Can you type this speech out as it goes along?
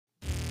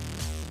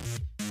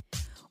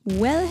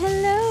Well,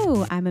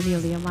 hello. I'm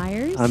Amelia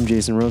Myers. I'm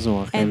Jason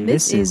Rosenwalk. And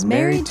this is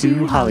Married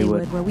to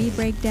Hollywood, where we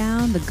break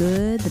down the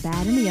good, the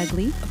bad, and the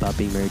ugly. About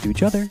being married to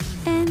each other.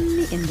 And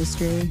the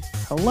industry.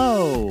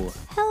 Hello.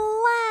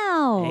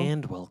 Hello.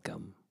 And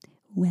welcome.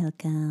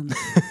 Welcome.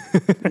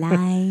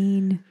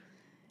 Line.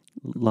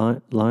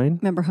 Line?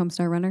 Remember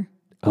Homestar Runner?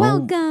 Oh.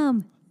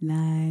 Welcome.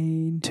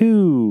 Line.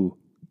 2.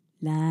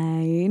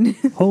 Line.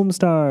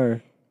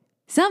 Homestar.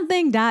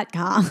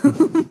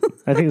 Something.com.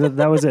 I think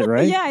that was it,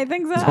 right? Yeah, I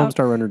think so. It's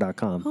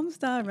homestarrunner.com.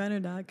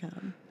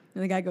 Homestarrunner.com.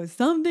 And the guy goes,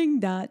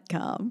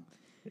 something.com.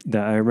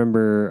 I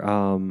remember,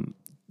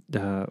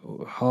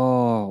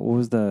 what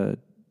was the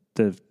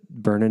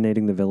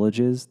Burninating the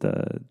Villages,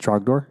 the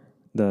Trogdor,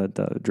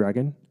 the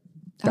dragon?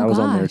 That was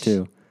on there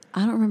too.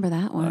 I don't remember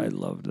that one. I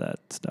loved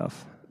that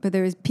stuff. But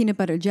there was Peanut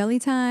Butter Jelly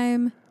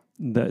Time.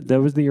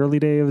 That was the early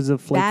days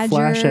of like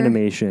Flash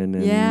animation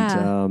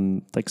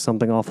and like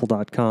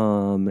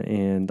somethingawful.com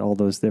and all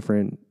those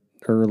different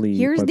early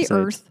Here's websites. the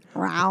Earth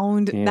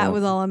round. Yeah. That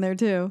was all on there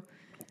too.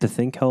 To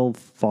think how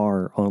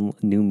far on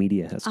new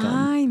media has come.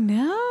 I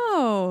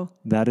know.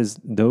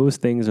 Those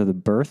things are the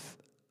birth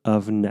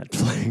of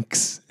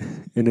Netflix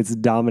and its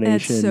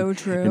domination. That's so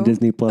true. And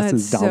Disney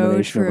Plus's That's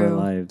domination so of our true.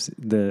 lives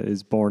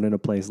is born in a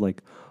place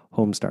like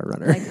Homestar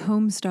Runner. Like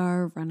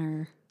Homestar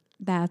Runner.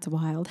 That's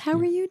wild. How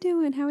are you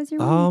doing? How was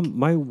your week?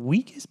 My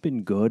week has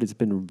been good. It's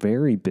been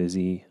very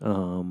busy.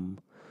 From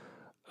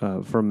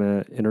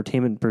an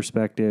entertainment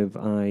perspective,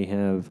 I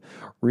have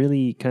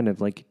really kind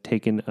of like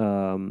taken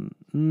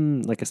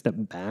like a step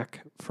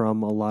back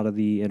from a lot of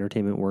the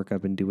entertainment work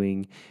I've been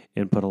doing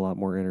and put a lot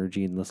more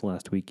energy in this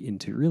last week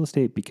into real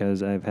estate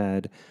because I've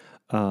had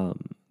I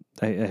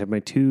had my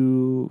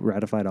 2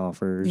 ratified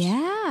offers.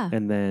 Yeah.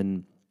 And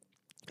then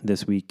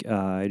this week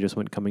I just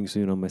went coming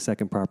soon on my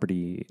second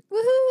property.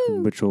 Woohoo.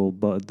 Which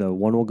the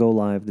one will go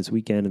live this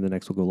weekend and the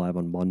next will go live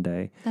on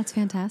Monday. That's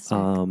fantastic.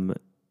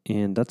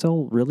 And that's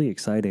all really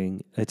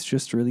exciting. It's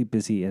just really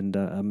busy, and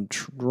I'm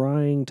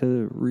trying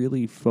to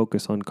really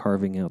focus on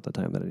carving out the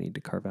time that I need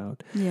to carve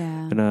out. Yeah.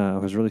 And I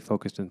was really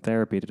focused in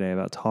therapy today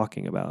about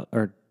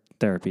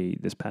therapy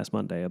this past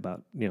Monday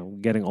about,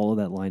 getting all of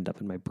that lined up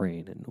in my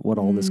brain and what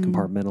all this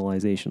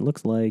compartmentalization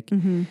looks like.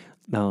 Mm-hmm.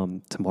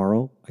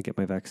 Tomorrow I get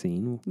my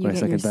vaccine. You my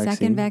get your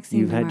second vaccine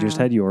You've just tomorrow.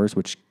 had yours,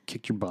 which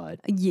kicked your butt.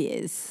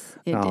 Yes,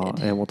 it did.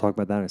 And we'll talk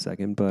about that in a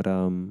second. But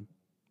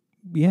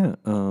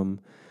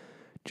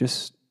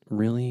just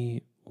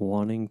really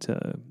wanting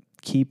to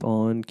keep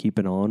on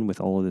keeping on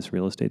with all of this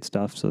real estate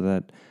stuff so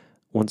that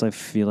once I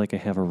feel like I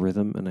have a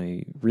rhythm, and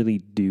I really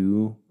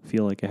do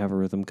feel like I have a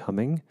rhythm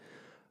coming,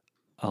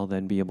 I'll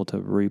then be able to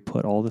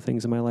re-put all the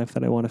things in my life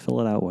that I want to fill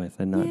it out with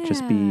and not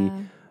just be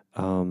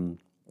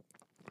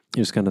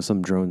just kind of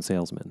some drone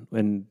salesman.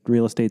 And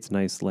real estate's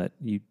nice that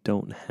you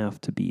don't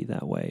have to be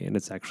that way. And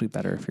it's actually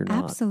better if you're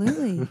not.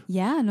 Absolutely.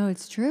 Yeah, no,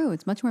 it's true.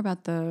 It's much more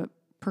about the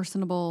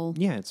personable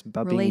Yeah, it's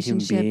about being a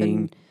human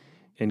being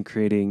and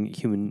creating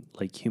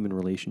human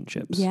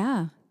relationships.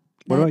 Yeah.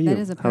 What about you? That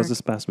is a perk. How's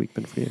this past week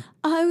been for you?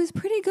 It was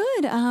pretty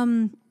good.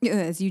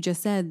 As you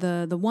just said,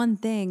 the one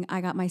thing,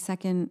 I got my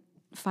second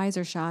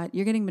Pfizer shot.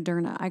 You're getting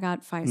Moderna. I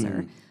got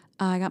Pfizer.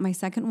 I got my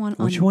second one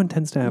on Which one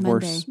tends to have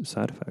Monday. worse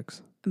side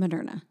effects?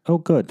 Moderna. Oh,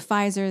 good.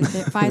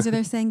 Pfizer,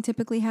 they're saying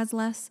typically has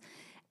less.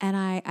 And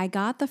I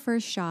got the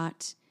first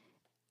shot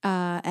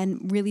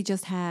and really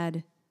just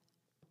had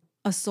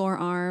a sore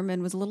arm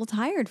and was a little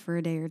tired for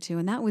a day or two.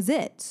 And that was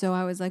it. So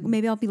I was like,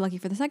 maybe I'll be lucky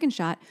for the second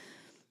shot.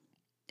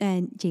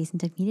 And Jason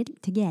took me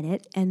to get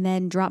it and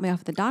then dropped me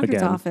off at the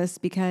doctor's office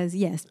because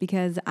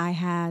I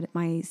had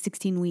my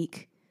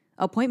 16-week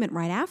appointment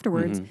right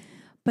afterwards. Mm-hmm.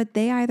 But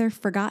they either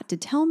forgot to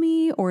tell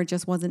me or it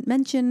just wasn't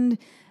mentioned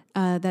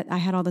that I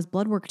had all this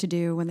blood work to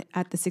do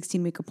at the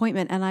 16-week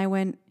appointment. And I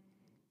went,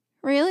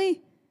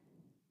 really?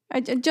 I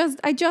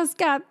just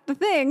got the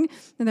thing.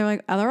 And they're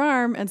like, other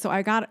arm. And so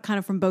I got it kind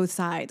of from both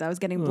sides. I was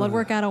getting blood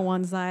work out on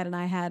one side and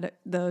I had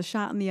the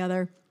shot on the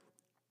other.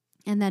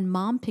 And then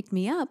Mom picked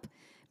me up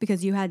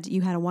because you had a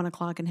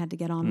 1:00 and had to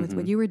get on with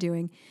what you were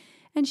doing.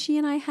 And she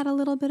and I had a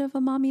little bit of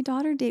a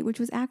mommy-daughter date, which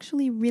was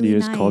actually really nice. You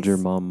just called your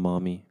mom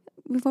mommy.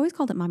 We've always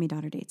called it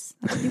mommy-daughter dates.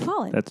 That's what you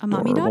call it. That's a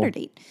mommy-daughter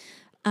date.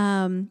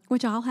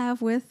 Which I'll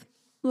have with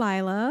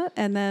Lila,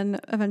 and then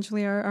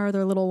eventually our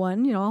other little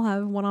one. I'll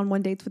have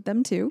one-on-one dates with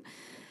them too.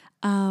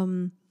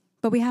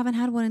 But we haven't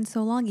had one in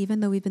so long, even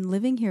though we've been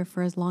living here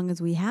for as long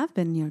as we have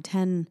been,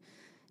 10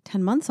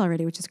 months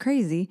already, which is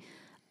crazy.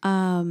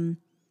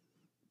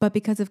 But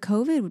because of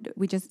COVID,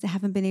 we just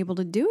haven't been able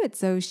to do it.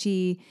 So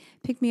she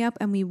picked me up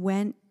and we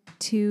went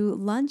to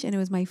lunch, and it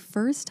was my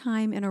first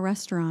time in a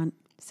restaurant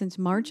since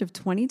March of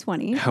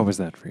 2020. How was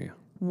that for you?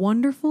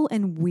 Wonderful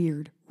and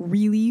weird.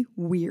 Really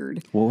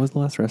weird. What was the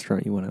last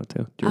restaurant you went out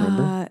to? Do you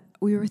remember?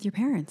 We were with your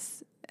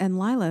parents and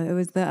Lila. It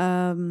was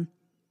the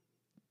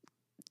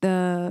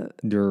at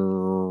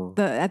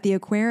the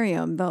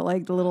aquarium, the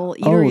little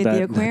eatery at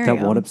the aquarium.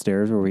 That one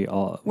upstairs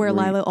where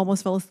Lila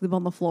almost fell asleep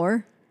on the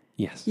floor.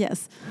 Yes.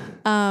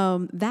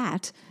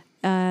 That.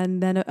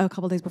 And then a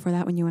couple days before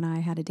that when you and I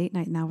had a date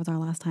night, and that was our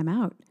last time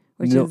out,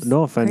 which is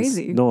no offense,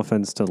 crazy. no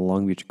offense to the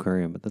Long Beach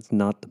Aquarium, but that's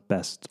not the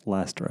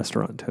last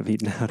restaurant to have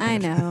eaten at. I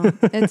know.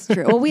 It's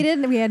true. Well, we had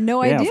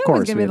no Yeah, idea of it was course,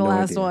 going to we be the had no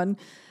last idea. one.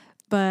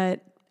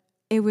 But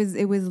it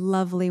was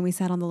lovely. We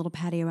sat on the little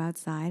patio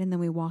outside, and then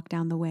we walked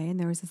down the way, and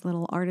there was this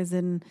little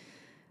artisan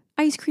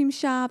ice cream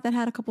shop that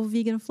had a couple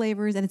vegan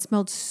flavors, and it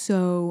smelled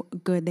so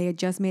good. They had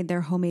just made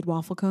their homemade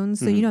waffle cones.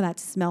 So you know that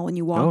smell when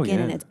you walk in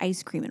and yeah. it's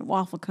ice cream and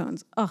waffle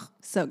cones. Oh,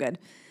 so good.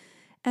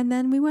 And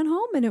then we went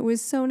home, and it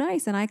was so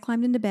nice. And I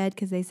climbed into bed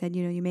because they said,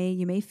 you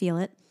may feel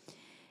it.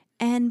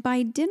 And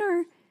by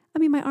dinner, I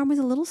mean, my arm was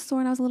a little sore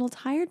and I was a little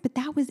tired, but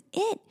that was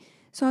it.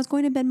 So I was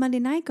going to bed Monday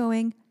night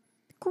going,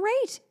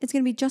 great. It's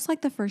going to be just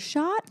like the first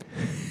shot.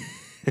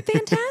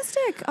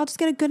 Fantastic. I'll just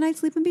get a good night's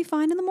sleep and be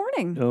fine in the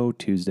morning. Oh,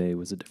 Tuesday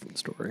was a different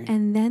story.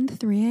 And then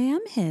 3 a.m.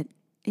 hit.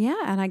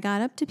 Yeah. And I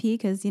got up to pee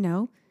because,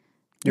 You're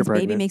this baby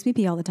pregnant. makes me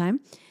pee all the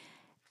time.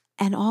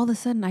 And all of a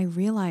sudden, I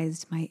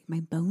realized my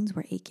bones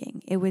were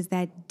aching. It was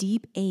that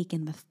deep ache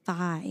in the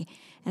thigh.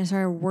 And it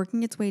started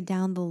working its way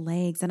down the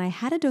legs. And I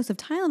had a dose of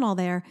Tylenol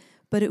there,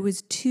 but it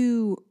was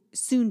too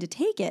soon to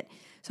take it.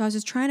 So I was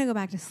just trying to go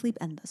back to sleep,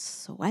 and the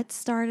sweat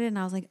started. And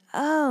I was like,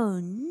 oh,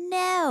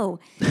 no.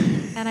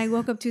 And I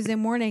woke up Tuesday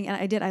morning,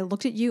 and I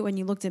looked at you, and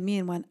you looked at me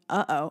and went,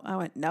 uh-oh. I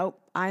went, nope,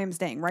 I am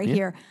staying right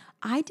here.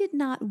 I did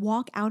not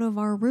walk out of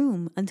our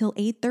room until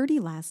 8:30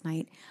 last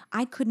night.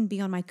 I couldn't be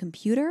on my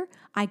computer.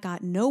 I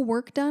got no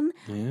work done.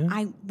 Yeah.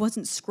 I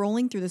wasn't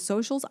scrolling through the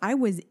socials. I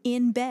was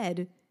in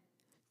bed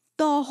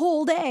the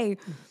whole day.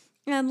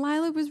 And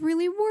Lila was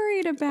really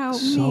worried about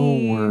me. So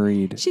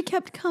worried. She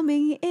kept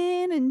coming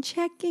in and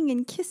checking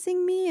and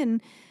kissing me.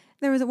 And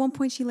there was at one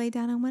point she laid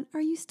down and went,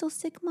 "Are you still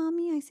sick,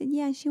 Mommy?" I said,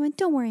 "Yeah." She went,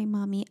 "Don't worry,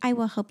 Mommy. I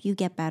will help you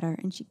get better."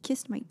 And she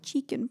kissed my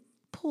cheek and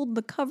pulled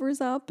the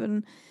covers up,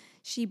 and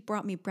she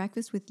brought me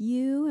breakfast with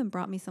you and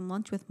brought me some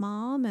lunch with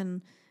Mom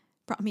and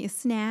brought me a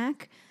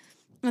snack.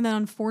 And then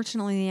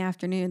unfortunately in the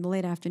afternoon, the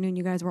late afternoon,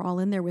 you guys were all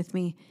in there with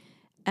me,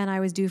 and I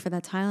was due for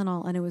that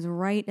Tylenol, and it was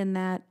right in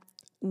that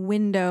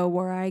window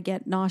where I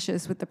get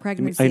nauseous with the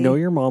pregnancy. I know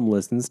your mom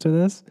listens to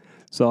this,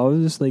 so I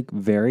was just like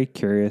very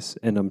curious,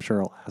 and I'm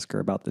sure I'll ask her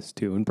about this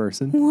too in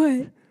person.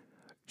 What?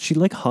 She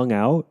like hung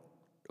out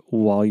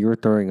while you were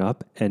throwing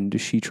up,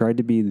 and she tried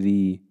to be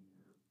the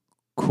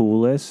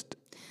coolest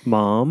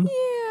mom,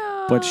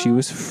 Yeah. but she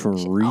was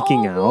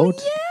freaking Oh, out.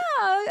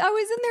 Yeah. I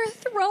was in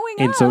there throwing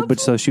And up.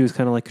 so she was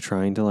kind of like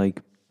trying to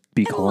like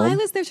be and calm.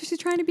 Lila's there, so she's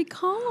trying to be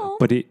calm.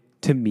 But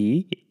to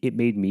me, it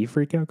made me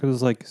freak out because it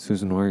was like,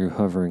 Susan, why are you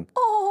hovering?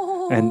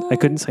 Oh. And I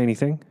couldn't say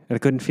anything. And I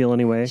couldn't feel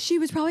any way. She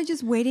was probably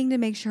just waiting to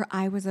make sure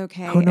I was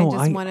okay. Oh no, and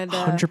just I wanted to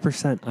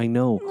 100%. I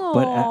know,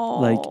 but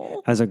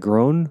like as a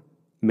grown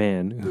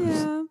man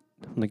who's Yeah.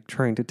 like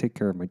trying to take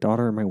care of my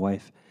daughter and my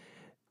wife,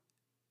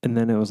 and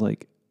then it was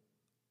like,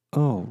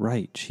 oh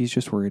right, she's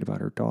just worried about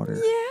her daughter.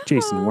 Yeah.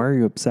 Jason, why are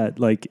you upset?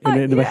 Like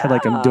in my head,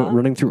 like I'm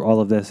running through all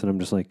of this, and I'm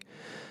just like,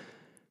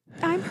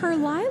 I'm her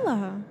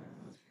Lila.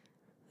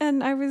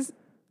 And I was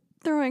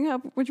throwing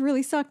up, which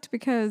really sucked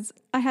because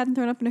I hadn't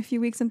thrown up in a few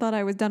weeks and thought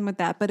I was done with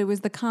that. But it was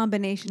the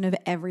combination of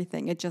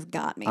everything. It just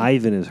got me.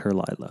 Ivan is her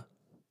Lila.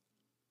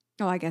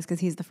 Oh, I guess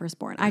because he's the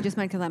firstborn. I just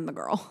meant because I'm the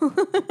girl.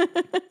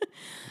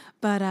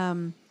 But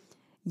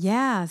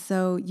yeah,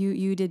 so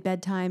you did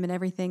bedtime and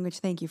everything, which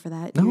thank you for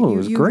that. No, it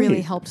was you great.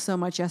 really helped so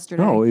much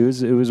yesterday. No, it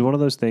was one of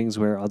those things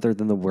where other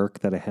than the work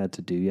that I had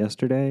to do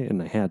yesterday,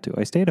 and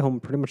I stayed at home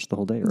pretty much the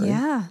whole day, right?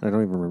 Yeah. I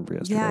don't even remember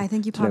yesterday. Yeah, I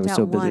think you Today I popped was out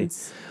so busy.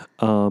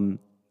 once.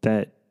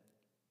 That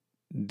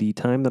the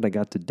time that I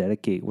got to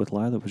dedicate with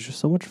Lila was just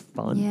so much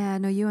fun. Yeah,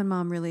 no, you and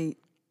Mom really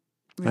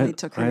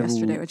took her I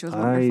yesterday, which was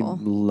wonderful.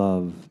 I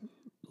love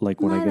like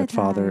when I Lila get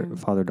time.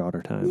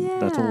 father-daughter time.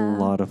 That's a Yeah.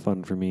 lot of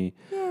fun for me.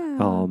 Yeah.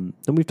 And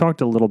we've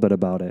talked a little bit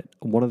about it.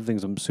 One of the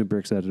things I'm super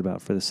excited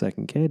about for the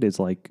second kid is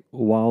like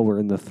while we're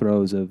in the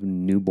throes of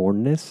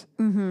newbornness,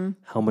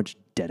 how much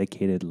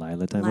dedicated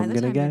Lila time I'm Lila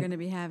gonna time get. you're going to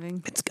be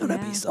having. It's gonna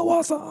be so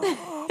awesome.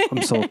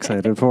 I'm so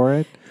excited for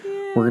it.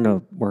 We're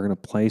gonna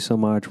play so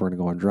much. We're gonna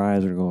go on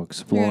drives. We're gonna go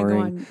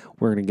exploring.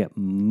 We're gonna get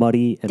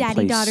muddy and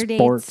play Daddy-daughter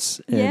sports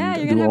dates. Yeah, and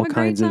you're do gonna all have a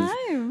great kinds of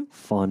time.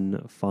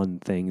 fun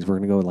things. We're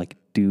gonna go like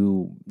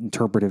do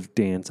interpretive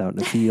dance out in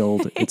the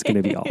field. It's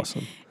gonna be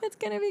awesome. It's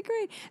going to be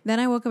great. Then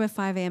I woke up at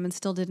 5 a.m. and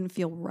still didn't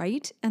feel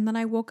right. And then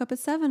I woke up at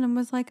 7 and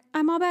was like,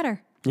 I'm all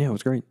better. Yeah, it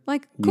was great.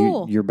 Like,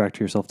 cool. You're back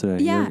to yourself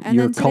today. Yeah, and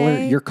your then color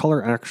today- your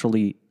color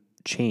actually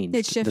changed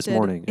It shifted. this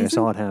morning. I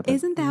saw it happen.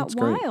 Isn't that It's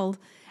great. wild?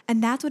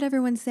 And that's what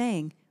everyone's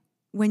saying.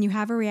 When you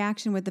have a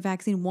reaction with the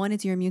vaccine, one,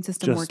 it's your immune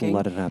system Just working.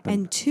 let it happen.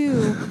 And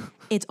two,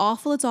 it's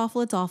awful,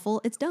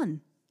 it's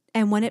done.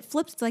 And when it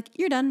flips, it's like,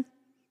 you're done.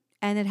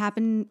 And it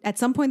happened at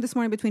some point this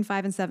morning between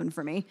 5 and 7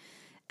 for me.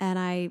 And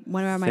I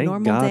went around my Thank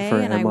normal God day for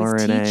and I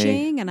was mRNA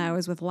teaching and I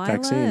was with Lila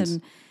vaccines.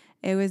 and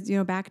it was,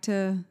 back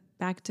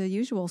to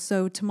usual.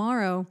 So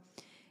tomorrow,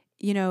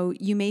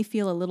 you may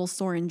feel a little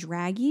sore and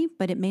draggy,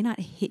 but it may not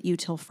hit you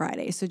till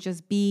Friday. So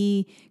just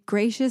be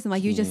gracious. And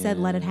like you just said,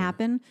 let it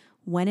happen.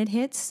 When it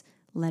hits,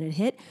 let it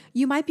hit.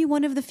 You might be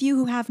one of the few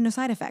who have no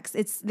side effects.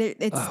 It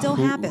still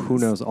happens. Who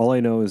knows? All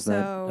I know is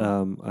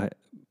So- that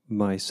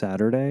my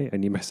Saturday. I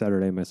need my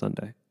Saturday and my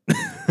Sunday.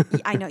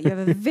 I know you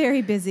have a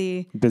very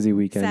busy Busy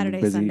weekend.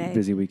 Saturday, Sunday.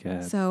 Busy week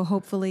ahead. So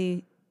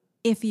hopefully,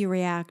 if you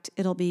react,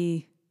 it'll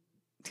be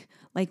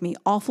like me,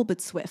 awful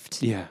but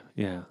swift. Yeah.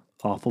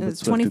 Awful. It But was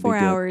swift would be 24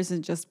 good. hours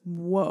and just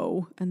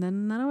whoa. And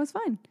then I was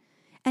fine.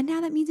 And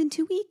now that means in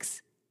 2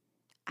 weeks,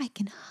 I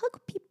can hug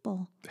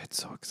people.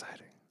 It's so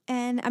exciting.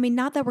 And I mean,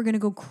 not that we're going to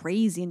go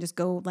crazy and just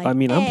go like, I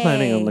mean, I'm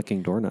planning on "Hey,"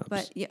 licking doorknobs.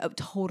 But yeah, oh,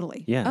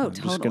 totally. Yeah. Oh, I'm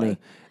totally. just going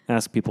to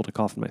ask people to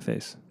cough in my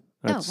face.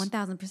 That's,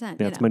 1,000%.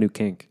 That's my new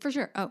kink. For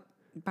sure. Oh.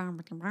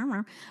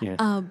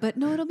 Yeah. But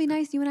no, it'll be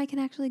nice. You and I can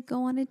actually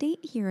go on a date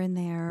here and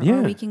there. Yeah.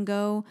 Or we can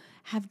go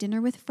have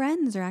dinner with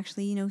friends or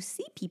actually,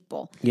 see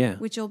people. Yeah.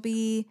 Which will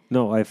be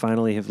No, I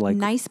finally have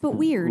nice but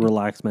weird.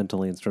 relaxed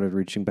mentally and started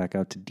reaching back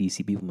out to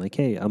DC people. I'm like,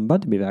 hey, I'm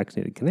about to be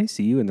vaccinated. Can I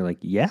see you? And they're like,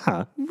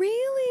 yeah.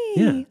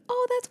 Really? Yeah.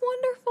 Oh, that's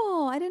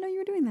wonderful. I didn't know you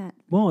were doing that.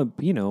 Well,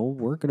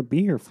 we're going to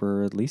be here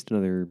for at least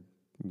another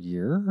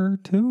year or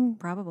two.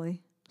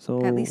 Probably.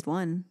 So At least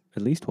one.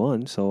 At least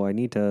one. So I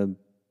need to,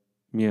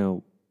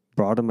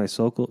 broaden my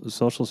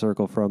social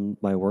circle from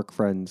my work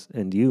friends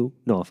and you.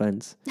 No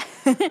offense.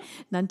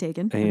 None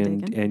taken. None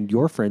taken. And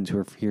your friends who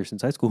are here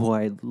since high school, who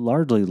I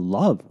largely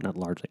love. Not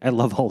largely. I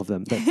love all of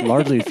them. That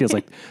largely feels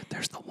like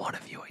there's the one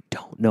of you I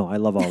don't. No, I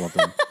love all of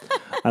them.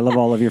 I love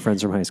all of your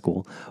friends from high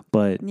school.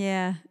 But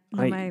Yeah.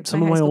 No,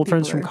 some of high my school old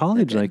friends people from are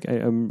college, good. like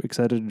I'm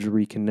excited to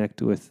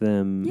reconnect with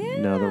them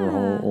now that we're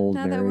all old,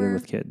 Now that married, and we're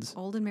with kids.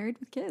 Old and married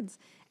with kids.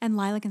 And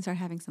Lila can start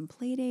having some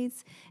play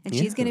dates. And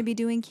she's going to be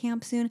doing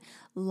camp soon.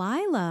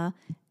 Lila,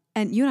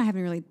 and you and I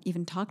haven't really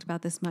even talked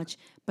about this much,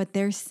 but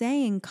they're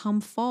saying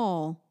come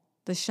fall,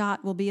 the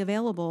shot will be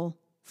available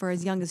for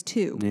as young as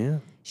 2. Yeah.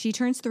 She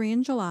turns 3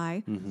 in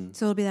July.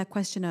 So it'll be that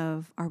question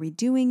of, are we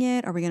doing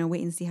it? Are we going to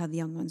wait and see how the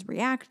young ones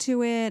react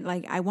to it?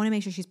 Like, I want to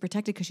make sure she's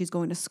protected because she's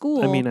going to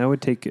school. I mean, I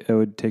would take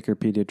her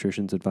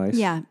pediatrician's advice.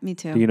 Yeah, me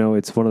too.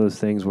 It's one of those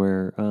things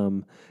where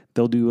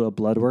they'll do a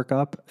blood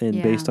workup,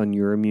 and based on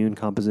your immune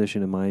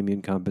composition and my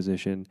immune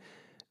composition,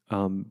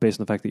 based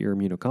on the fact that you're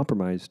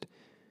immunocompromised,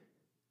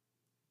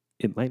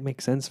 it might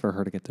make sense for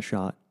her to get the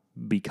shot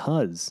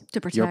because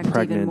To protect you're even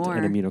pregnant more.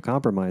 and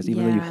immunocompromised.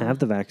 Even though you Yeah. have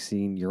the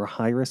vaccine, you're a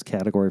high-risk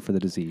category for the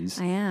disease.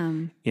 I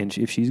am. And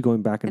if she's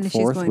going back and And if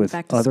she's forth going with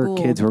back to other school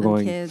kids who are with them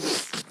going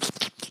kids.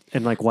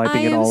 and like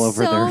wiping it all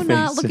over their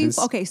not faces.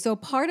 Okay, so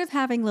part of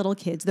having little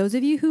kids, those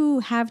of you who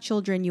have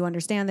children, you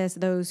understand this.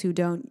 Those who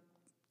don't,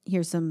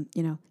 here's some,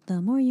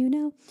 the more you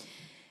know.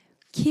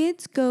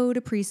 Kids go to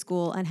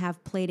preschool and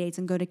have play dates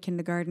and go to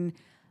kindergarten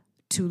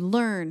to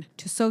learn,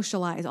 to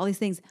socialize, all these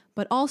things,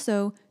 but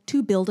also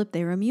to build up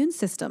their immune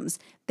systems.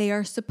 They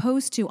are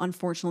supposed to,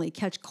 unfortunately,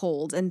 catch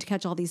colds and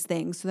catch all these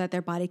things so that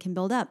their body can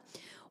build up.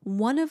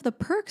 One of the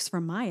perks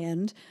from my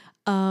end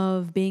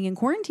of being in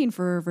quarantine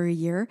for over a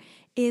year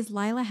is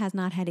Lila has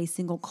not had a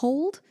single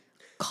cold,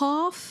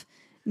 cough,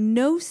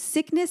 no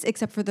sickness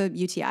except for the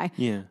UTI.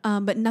 Yeah.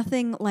 But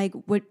nothing like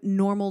what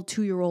normal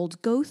 2-year-olds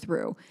go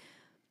through.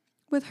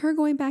 With her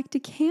going back to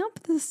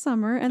camp this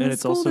summer and the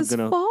it's school also this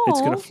fall, it's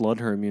gonna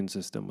flood her immune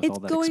system with all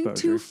that going exposure.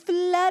 to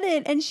flood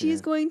it, and she's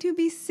going to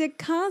be sick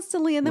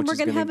constantly. And then Which we're is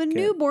going to gonna have a get-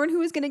 newborn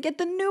who is going to get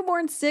the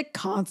newborn sick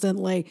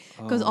constantly.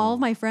 Because all of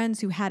my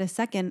friends who had a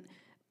second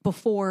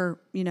before,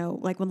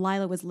 like when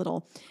Lila was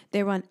little,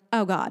 they run,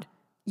 oh God,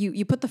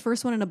 you put the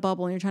first one in a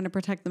bubble and you're trying to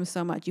protect them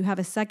so much. You have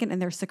a second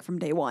and they're sick from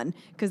day one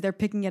because they're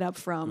picking it up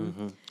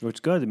from. Which is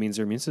good. It means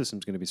their immune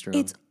system's going to be strong.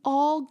 It's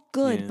all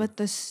good, Yeah. but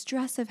the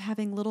stress of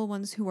having little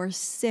ones who are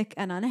sick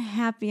and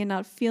unhappy and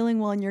not feeling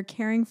well and you're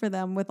caring for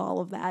them with all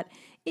of that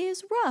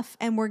is rough.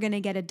 And we're going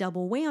to get a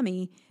double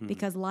whammy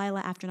because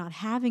Lila, after not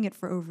having it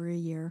for over a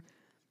year,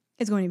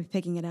 is going to be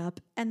picking it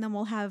up. And then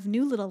we'll have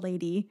new little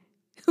lady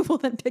who will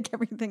then pick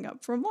everything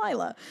up from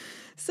Lila.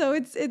 So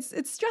it's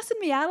stressing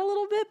me out a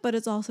little bit, but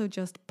it's also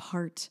just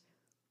part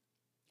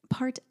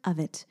of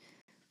it.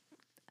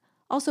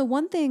 Also,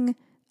 one thing,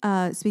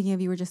 speaking of,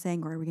 you were just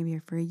saying, are we going to be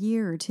here for a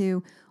year or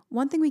 2?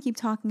 One thing we keep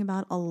talking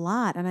about a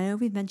lot, and I know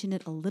we've mentioned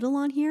it a little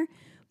on here,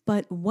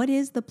 but what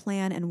is the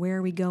plan and where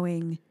are we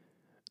going?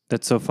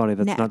 That's so funny.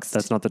 Next.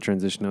 That's not the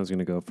transition I was going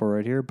to go for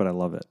right here, but I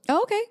love it.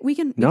 Oh, okay, we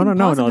can No. pause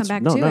and Let's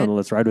come back to it.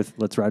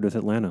 let's ride with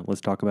Atlanta.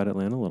 Let's talk about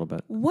Atlanta a little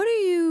bit. What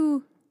are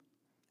you?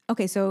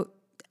 Okay, so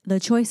the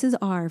choices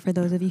are, for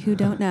those of you who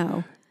don't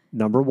know,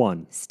 Number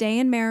 1. stay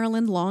in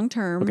Maryland long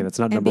term. Okay, that's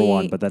not and number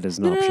 1, but that is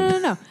an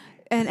option. No.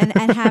 And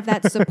have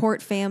that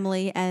support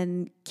family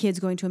and kids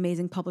going to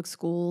amazing public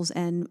schools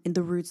and in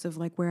the roots of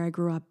like where I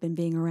grew up and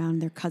being around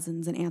their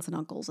cousins and aunts and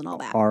uncles and all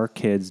that. Our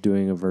kids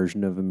doing a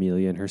version of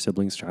Amelia and her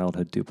siblings'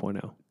 childhood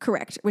 2.0.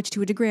 Correct. Which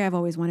to a degree I've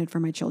always wanted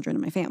for my children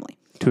and my family.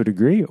 To a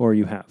degree, or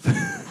you have?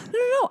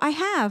 No, I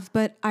have,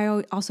 but I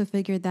also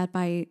figured that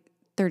by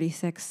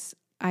 36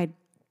 I'd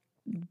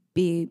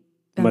be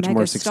a Much mega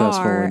more successful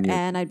star in your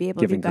and I'd be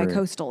able to be giving career.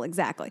 bi-coastal.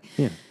 Exactly.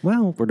 Yeah.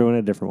 Well, we're doing it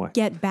a different way.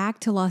 Get back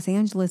to Los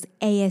Angeles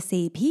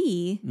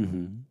ASAP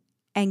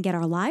and get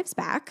our lives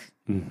back.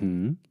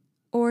 Mm-hmm.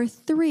 Or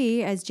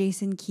 3, as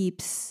Jason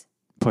keeps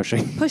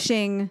Pushing.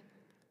 pushing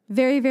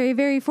very, very,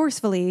 very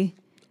forcefully,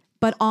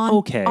 But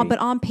Okay. but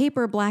on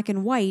paper, black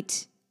and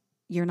white,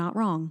 you're not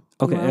wrong.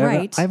 Okay, You are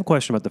right. I have a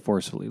question about the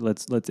forcefully.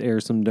 Let's air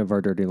some of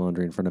our dirty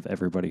laundry in front of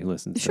everybody who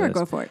listens Sure, to this.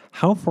 go for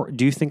it.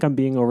 Do you think I'm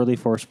being overly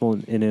forceful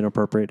and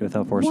inappropriate with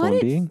how forceful What I'm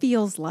it being?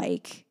 feels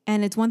like,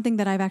 and it's one thing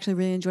that I've actually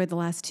really enjoyed the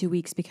last 2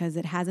 weeks because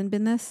it hasn't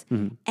been this.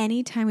 Mm-hmm.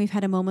 Anytime we've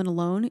had a moment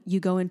alone, you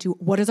go into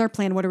what is our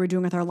plan? What are we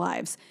doing with our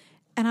lives?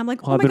 And I'm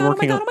like, Well, oh my God, oh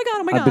my God, oh my God,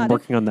 oh my I've been God.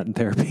 working on that in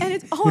therapy. And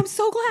it's, I'm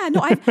so glad.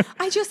 No,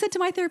 I just said to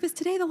my therapist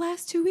today, the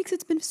last 2 weeks,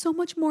 it's been so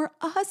much more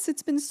us.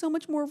 It's been so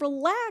much more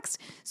relaxed.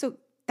 So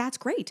that's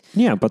great.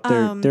 Yeah, but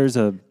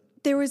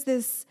there was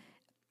this,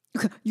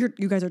 you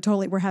guys are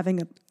totally, we're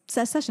having a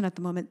session at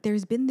the moment.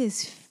 There's been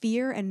this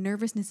fear and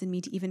nervousness in me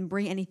to even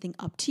bring anything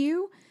up to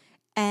you.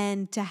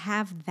 And to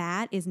have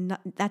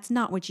that's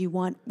not what you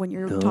want when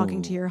you're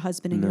talking to your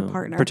husband and your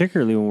partner.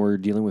 Particularly when we're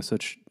dealing with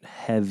such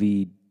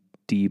heavy,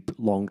 deep,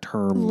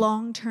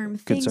 long-term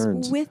things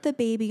concerns. with the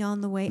baby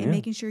on the way and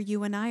making sure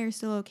you and I are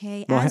still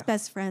okay as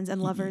best friends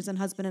and lovers and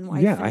husband and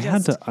wife. Yeah, and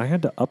I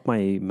had to up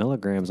my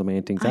milligrams on my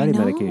anti-anxiety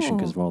medication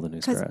because of all the new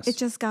stress. It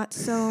just got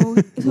so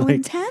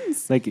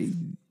intense. Like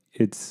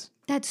it's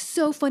That's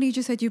so funny you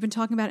just said you've been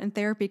talking about it in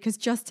therapy because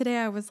just today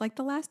I was like,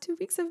 the last 2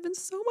 weeks have been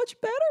so much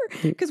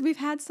better because we've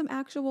had some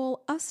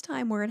actual us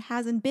time where it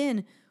hasn't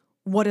been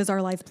what is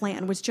our life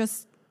plan, which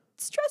just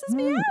stresses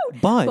me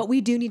out. But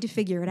we do need to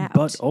figure it out.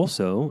 But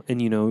also,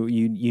 and you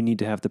need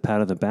to have the pat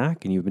on the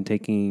back, and you've been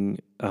taking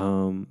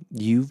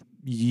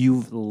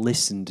you've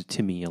listened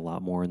to me a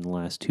lot more in the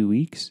last 2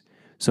 weeks.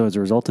 So as a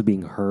result of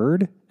being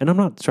heard, and I'm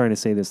not trying to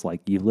say this like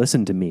you've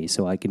listened to me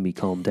so I can be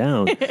calmed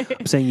down.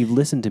 I'm saying you've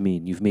listened to me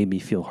and you've made me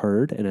feel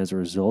heard. And as a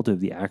result of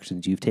the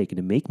actions you've taken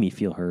to make me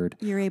feel heard,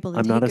 you're able to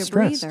I'm take not a as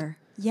stressed. breather.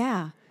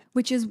 Yeah,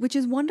 which is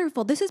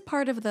wonderful. This is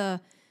part of the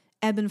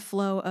ebb and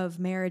flow of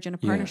marriage and a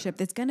partnership.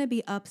 There's going to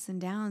be ups and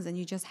downs, and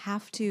you just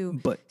have to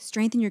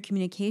strengthen your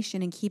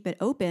communication and keep it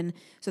open.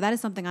 So that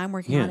is something I'm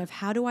working on. Of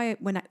how do I,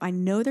 when I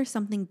know there's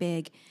something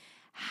big,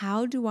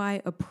 how do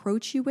I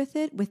approach you with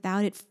it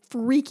without it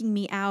freaking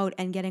me out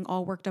and getting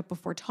all worked up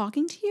before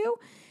talking to you?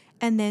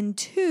 And then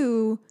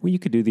 2, well, you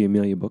could do the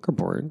Amelia Book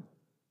report.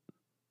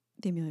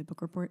 the Amelia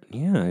Book report.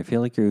 Yeah, I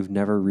feel like you've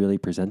never really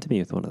presented me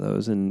with one of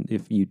those, and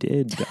if you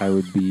did, I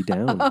would be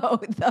down. Oh,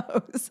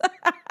 those.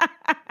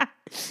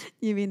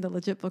 You mean the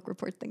legit book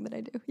report thing that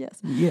I do? Yes.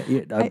 Yeah.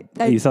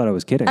 You thought I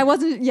was kidding. I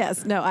wasn't.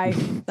 Yes. No.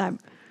 I'm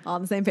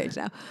on the same page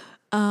now.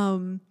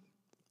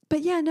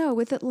 But yeah, no.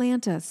 With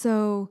Atlanta,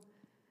 so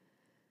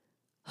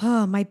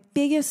my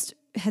biggest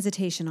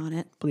hesitation on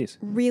it, Please,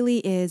 really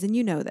is, and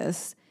you know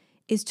this,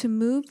 is to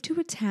move to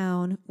a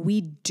town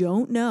we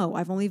don't know.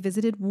 I've only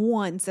visited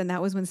once, and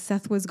that was when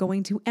Seth was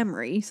going to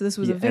Emory. So this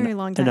was a very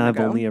long time ago. And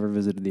I've only ever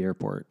visited the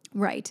airport.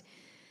 Right.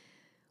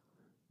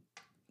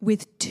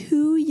 With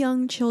 2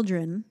 young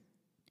children,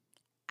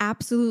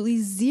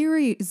 absolutely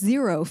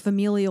zero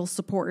familial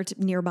support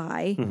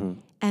nearby,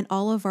 and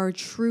all of our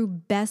true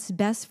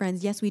best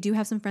friends. Yes, we do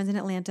have some friends in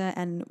Atlanta,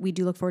 and we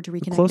do look forward to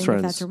reconnecting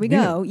if that's where we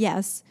go.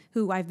 Yes,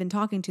 who I've been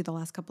talking to the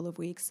last couple of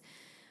weeks.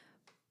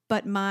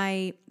 But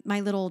my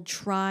little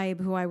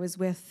tribe who I was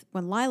with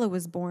when Lila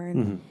was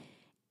born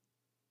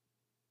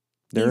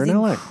They're is in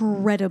LA.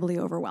 incredibly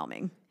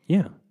overwhelming.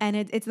 Yeah. And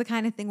it's the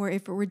kind of thing where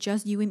if it were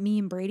just you and me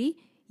and Brady,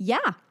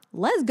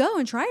 let's go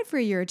and try it for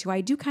a year or 2.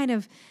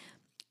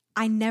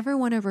 I never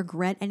want to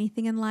regret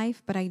anything in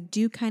life, but I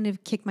do kind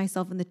of kick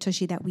myself in the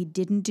tushy that we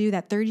didn't do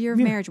that 3rd year of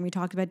marriage when we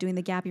talked about doing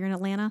the gap year in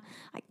Atlanta.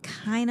 I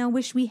kind of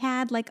wish we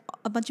had, like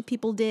a bunch of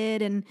people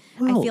did, and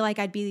I feel like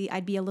I'd be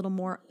a little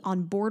more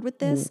on board with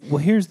this. Well,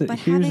 here's the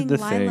having thing.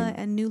 Lila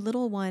and new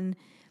little one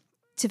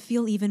to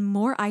feel even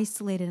more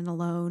isolated and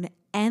alone,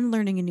 and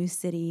learning a new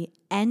city,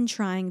 and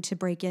trying to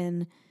break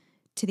in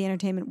to the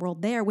entertainment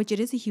world there, which it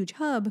is a huge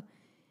hub.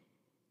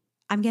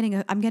 I'm getting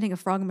a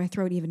frog in my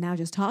throat even now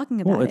just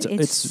talking about it.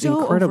 It's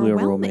so incredibly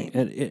overwhelming.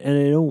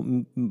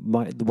 And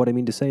what I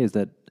mean to say is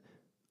that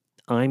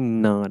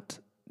I'm not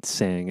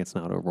saying it's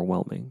not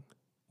overwhelming.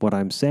 What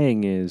I'm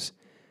saying is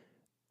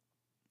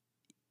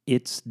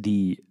it's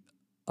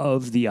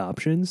of the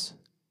options,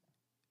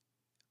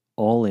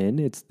 all in,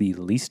 it's the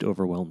least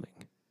overwhelming.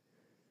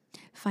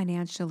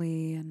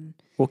 Financially and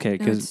okay,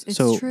 because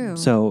it's true.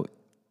 So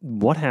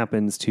what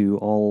happens to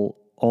all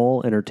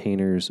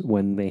entertainers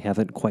when they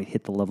haven't quite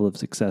hit the level of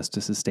success to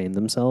sustain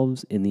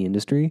themselves in the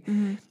industry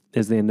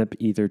is they end up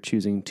either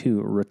choosing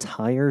to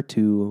retire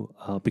to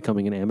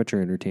becoming an amateur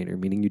entertainer,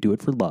 meaning you do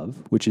it for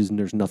love, which is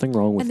there's nothing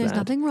wrong with that. And there's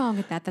nothing wrong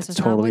with that. That's just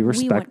totally not what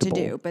we want to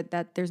respectable. do,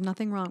 but there's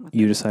nothing wrong with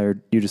you it.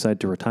 You decide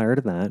to retire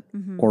to that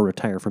or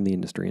retire from the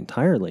industry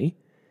entirely,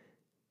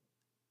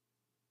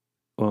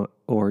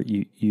 or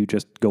you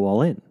just go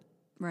all in.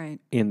 Right.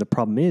 And the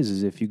problem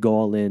is if you go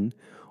all in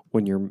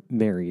when you're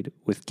married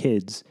with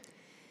kids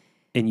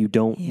and you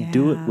don't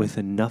do it with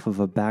enough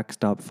of a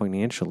backstop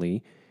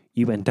financially,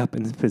 you end up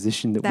in the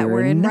position that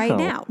we're in right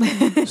now.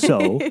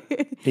 So,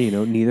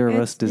 neither of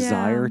us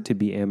desire to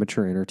be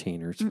amateur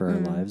entertainers for our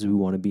lives. We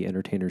want to be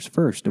entertainers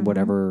first, and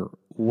whatever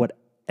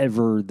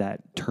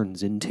that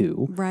turns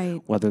into.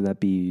 Right. Whether that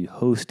be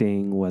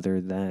hosting,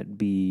 whether that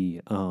be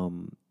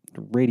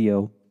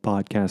radio,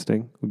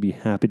 podcasting. We'd be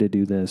happy to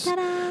do this.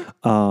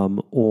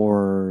 Ta-da!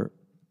 Or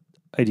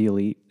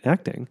ideally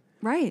acting.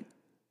 Right.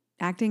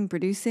 Acting,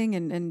 producing,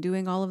 and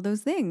doing all of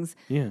those things.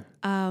 Yeah.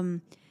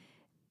 And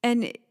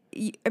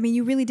I mean,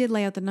 you really did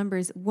lay out the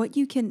numbers. What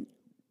you can,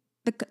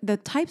 the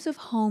types of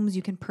homes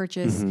you can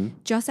purchase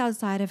just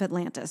outside of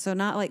Atlanta. So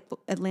not like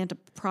Atlanta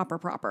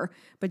proper,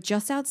 but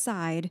just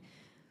outside.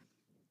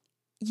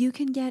 You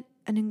can get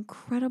an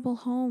incredible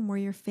home where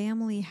your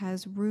family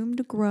has room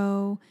to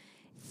grow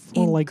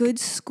in like good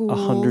schools.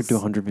 $100 to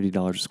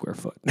 $150 a square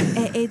foot.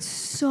 It's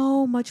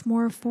so much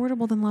more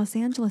affordable than Los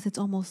Angeles. It's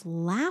almost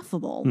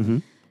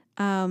laughable.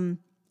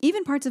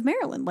 Even parts of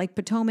Maryland, like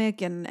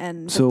Potomac and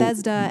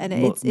Bethesda, and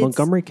it's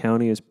Montgomery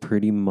County is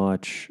pretty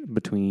much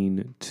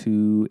between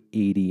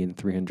 $280 and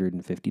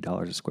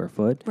 $350 a square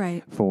foot,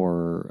 right,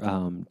 for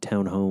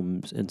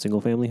townhomes and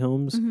single family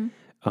homes.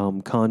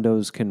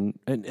 Condos can,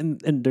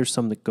 and there's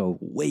some that go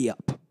way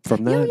up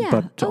from that,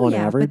 but on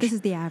average, but this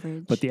is the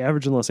average. But the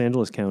average in Los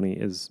Angeles County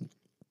is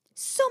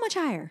so much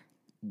higher.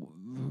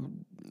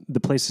 The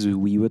places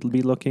we would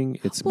be looking,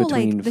 it's well,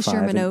 between like the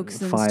Sherman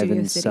Oaks and $500 Studio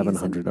and Cities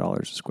 $700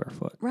 a square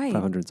foot. Right.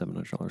 $500,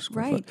 $700 a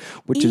square right. foot.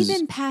 Which even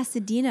is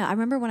Pasadena. I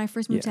remember when I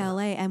first moved to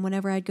LA, and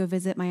whenever I'd go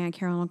visit my Aunt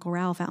Carol and Uncle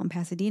Ralph out in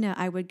Pasadena,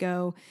 I would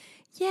go,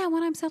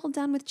 when I'm settled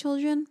down with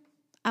children,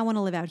 I want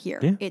to live out here.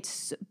 Yeah.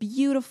 It's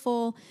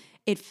beautiful.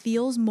 It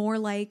feels more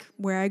like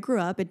where I grew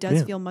up. It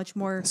does feel much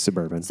more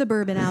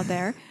suburban out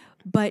there,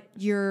 but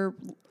you're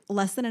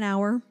less than an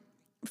hour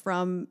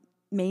from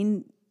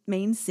main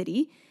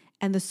city,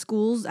 and the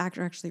schools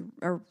actually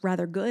are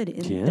rather good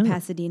in the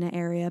Pasadena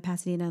area,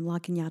 Pasadena and La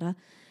Cañada.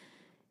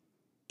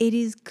 It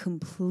is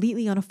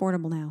completely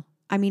unaffordable now.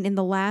 I mean, in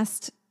the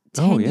last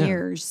 10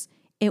 years,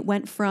 it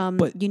went from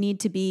you need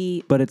to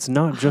be but it's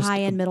not just high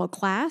and middle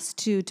class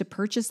to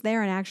purchase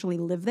there and actually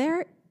live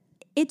there.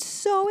 It's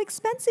so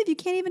expensive. You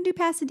can't even do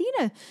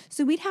Pasadena.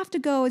 So we'd have to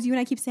go, as you and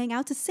I keep saying,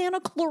 out to Santa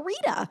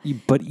Clarita.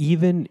 But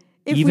even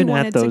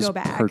wanted at to those go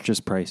back. purchase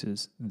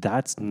prices,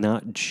 that's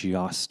not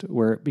just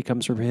where it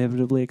becomes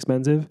prohibitively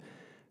expensive.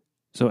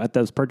 So at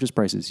those purchase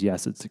prices,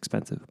 yes, it's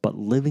expensive. But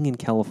living in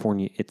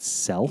California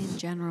itself, in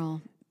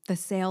general, the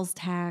sales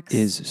tax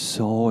is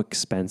so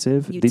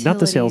expensive. Not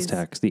the sales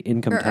tax, the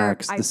income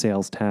tax, the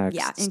sales tax,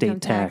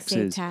 state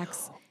taxes,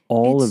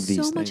 all of these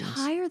things. It's so much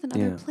higher than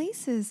other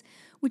places,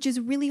 which is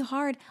really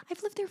hard.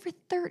 I've lived there for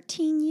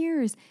 13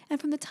 years. And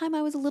from the time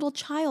I was a little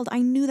child, I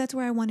knew that's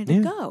where I wanted to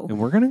go. And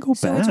we're going to go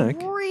back. So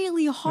it's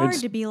really hard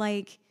to be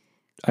like,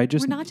 we're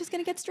not just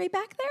going to get straight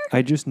back there?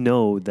 I just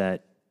know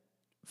that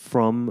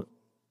from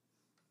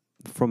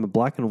a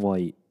black and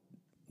white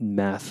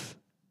math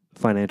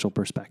financial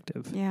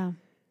perspective,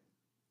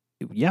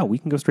 we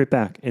can go straight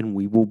back, and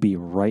we will be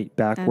right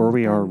back where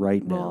we are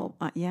right now.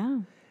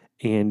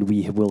 And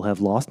we will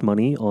have lost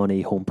money on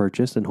a home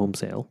purchase and home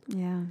sale.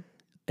 Yeah.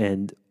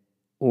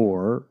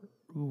 Or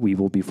we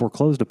will be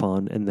foreclosed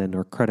upon, and then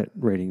our credit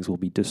ratings will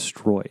be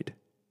destroyed.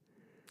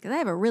 Because I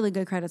have a really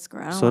good credit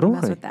score. I don't want to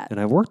mess with that. And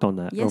I've worked on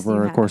that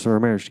over the course of our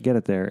marriage to get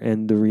it there.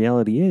 And the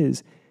reality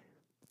is,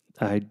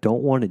 I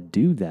don't want to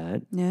do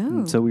that. No.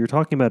 And so we were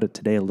talking about it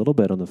today a little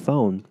bit on the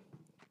phone.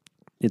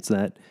 It's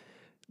that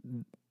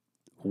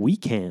we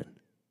can,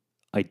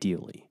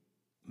 ideally,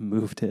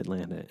 move to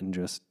Atlanta and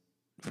just,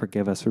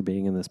 forgive us for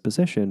being in this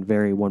position,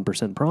 very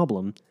 1%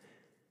 problem,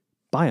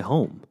 buy a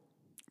home.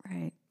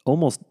 Right.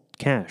 Almost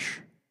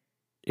cash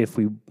if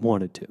we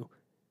wanted to.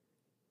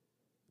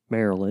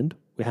 Maryland,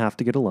 we have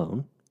to get a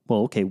loan.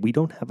 Well, okay, we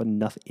don't have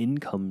enough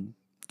income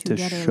to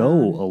show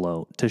a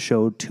loan, to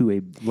show to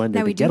a lender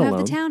now, to get a loan. Now,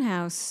 we do have the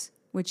townhouse,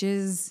 which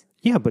is...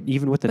 Yeah, but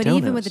even with the townhouse... But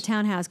even with the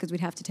townhouse, because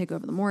we'd have to take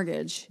over the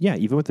mortgage. Yeah,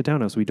 even with the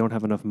townhouse, we don't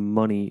have enough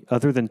money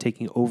other than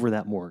taking over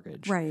that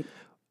mortgage. Right.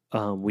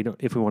 We don't.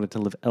 If we wanted to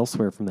live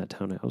elsewhere from that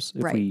townhouse,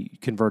 if we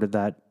converted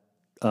that,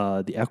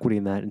 the equity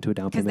in that into a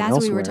down payment elsewhere. Because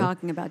that's what we were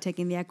talking about,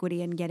 taking the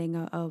equity and getting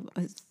a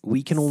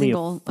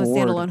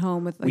standalone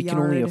home with a we yard.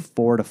 We can only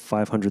afford a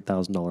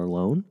 $500,000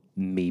 loan,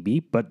 maybe,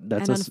 but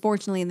that's... And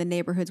unfortunately, in the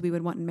neighborhoods we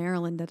would want in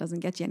Maryland, that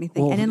doesn't get you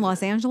anything. And in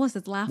Los Angeles,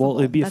 it's laughable. Well,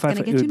 it'd be that's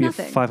it would be a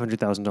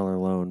 $500,000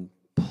 loan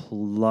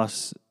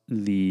plus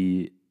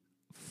the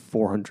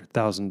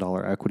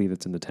 $400,000 equity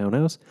that's in the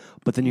townhouse.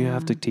 But then you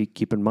have to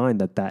keep in mind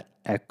that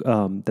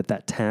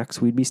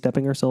tax we'd be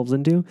stepping ourselves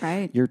into.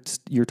 Right.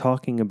 You're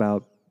talking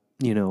about,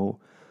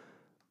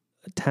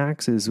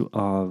 taxes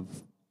of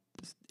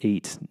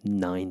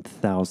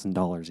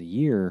 $8,000-$9,000 a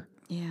year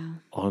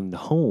on the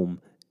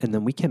home, and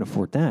then we can't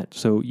afford that.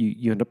 So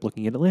you end up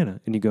looking at Atlanta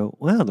and you go,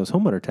 wow, those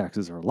homeowner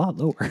taxes are a lot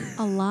lower.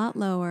 A lot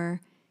lower.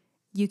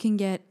 You can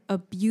get a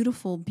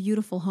beautiful,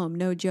 beautiful home,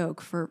 no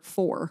joke, for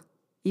 $4,000,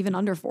 even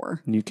under $4,000.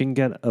 You can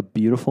get a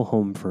beautiful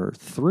home for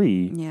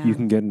 $3,000. Yeah. You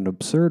can get an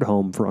absurd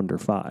home for under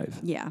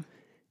 $5,000. Yeah.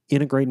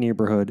 In a great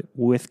neighborhood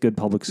with good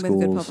public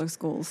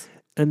schools.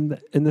 And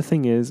the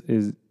thing is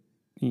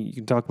you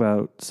can talk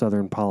about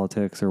Southern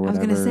politics or whatever.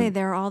 I was going to say,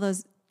 there are all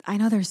those, I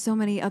know there's so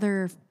many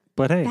other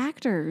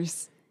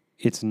factors.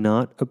 It's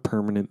not a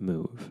permanent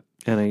move.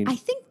 And I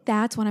think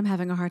that's what I'm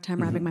having a hard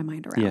time wrapping my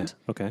mind around. Yeah,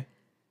 okay.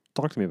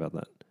 Talk to me about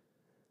that.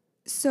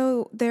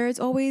 So there's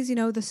always,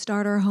 the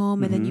starter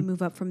home and then you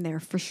move up from there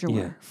for sure.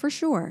 Yeah. For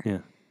sure. Yeah.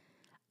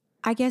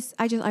 I guess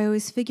I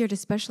always figured,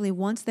 especially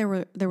once there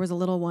was a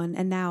little one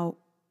and now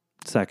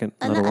Second,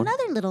 another one.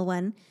 another little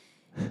one,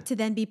 to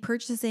then be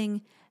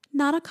purchasing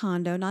not a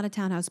condo, not a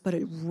townhouse, but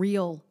a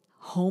real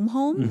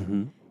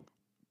home,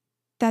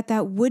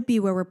 that would be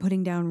where we're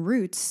putting down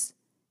roots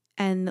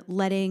and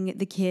letting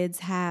the kids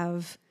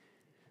have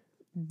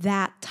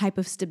that type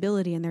of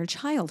stability in their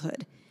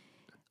childhood,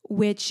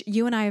 which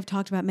you and I have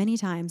talked about many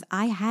times.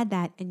 I had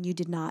that and you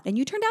did not. And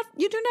you turned out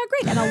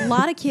great. And a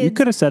lot of kids. You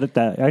could have said it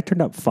that I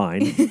turned out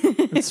fine.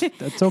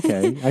 That's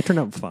okay. I turned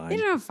out fine. You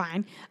turned out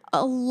fine.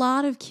 A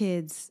lot of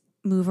kids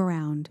move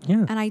around.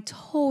 Yeah. And I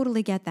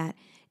totally get that.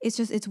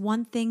 It's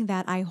one thing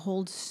that I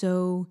hold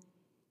so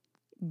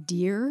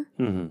dear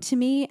to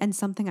me and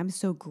something I'm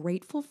so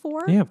grateful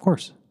for. Yeah, of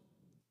course.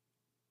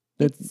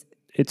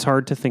 It's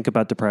hard to think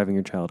about depriving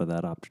your child of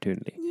that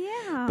opportunity.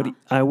 Yeah. But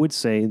I would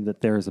say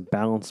that there is a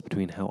balance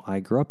between how I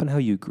grew up and how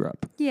you grew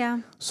up.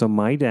 Yeah. So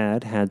my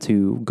dad had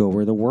to go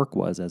where the work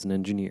was as an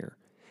engineer.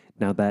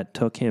 Now that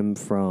took him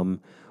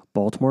from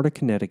Baltimore to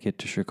Connecticut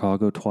to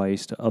Chicago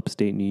twice to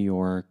upstate New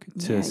York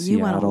to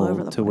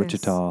Seattle to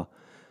Wichita.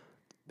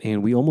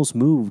 And we almost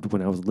moved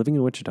when I was living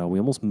in Wichita. We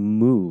almost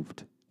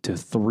moved to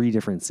 3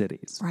 different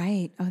cities.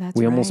 Right. Oh, that's right.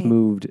 We almost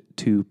moved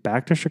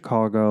back to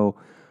Chicago.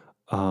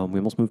 We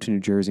almost moved to New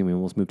Jersey. And we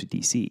almost moved to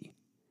D.C.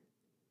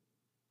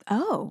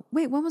 Oh,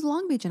 wait. When was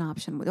Long Beach an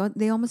option?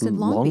 They almost did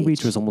Long Beach. Long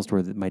Beach was almost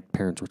where my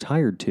parents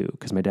retired to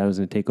because my dad was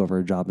going to take over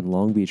a job in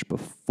Long Beach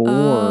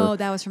before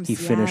that was from he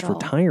Seattle. finished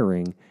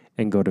retiring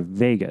and go to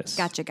Vegas.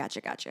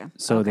 Gotcha.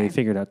 So they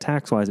figured out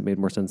tax-wise it made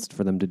more sense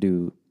for them to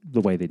do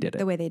the way they did it.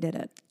 The way they did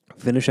it.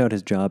 Finish out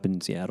his job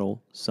in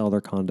Seattle, sell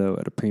their condo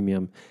at a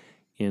premium,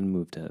 and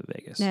move to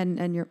Vegas.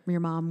 And your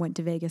mom went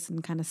to Vegas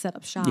and kind of set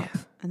up shop. Yeah.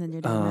 And then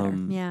your dad met her.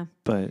 Yeah.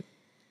 But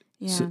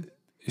Yeah.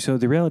 so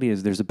the reality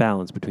is there's a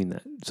balance between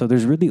that. So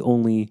there's really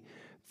only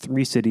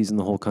 3 cities in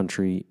the whole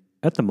country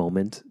at the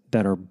moment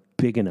that are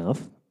big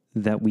enough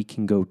that we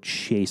can go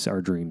chase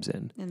our dreams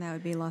in. And that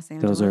would be Los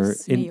Angeles,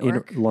 Those are New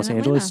York, in Los and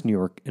Angeles, Atlanta. New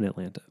York, and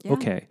Atlanta. Yeah.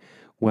 Okay.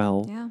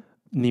 Well, Yeah.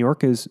 New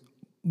York is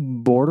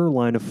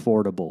borderline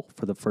affordable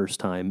for the first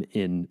time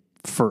in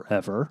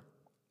forever.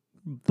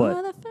 But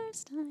for the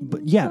first time.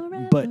 but yeah,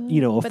 forever. but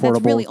affordable. But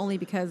that's really only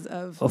because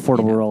of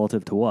affordable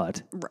relative to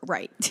what?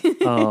 Right.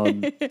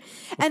 Um,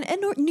 and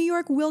New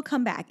York will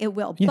come back. It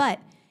will. Yeah. But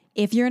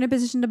if you're in a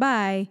position to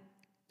buy,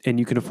 and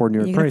you can afford New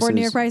York you can prices. afford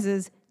New York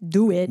prices,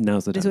 do it.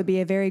 Now's the This time. would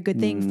be a very good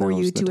thing for Now's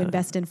you the to time.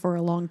 invest in for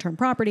a long-term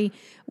property.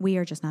 We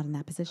are just not in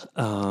that position.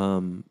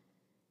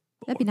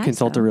 That'd be nice.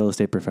 Consult though. a real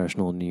estate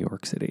professional in New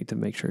York City to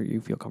make sure you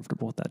feel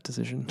comfortable with that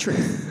decision.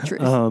 Truth.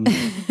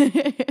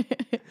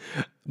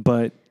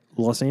 But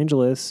Los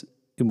Angeles,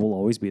 it will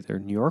always be there.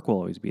 New York will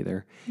always be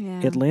there.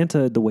 Yeah.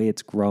 Atlanta, the way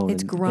it's grown.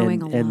 It's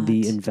growing a And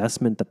the lot.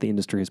 investment that the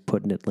industry has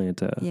put in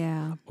Atlanta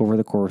Yeah. over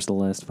the course of the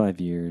last 5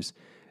 years,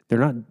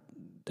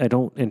 I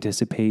don't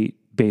anticipate,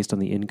 based on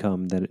the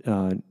income,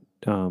 that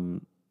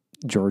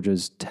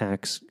Georgia's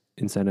tax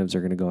incentives are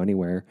going to go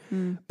anywhere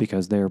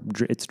because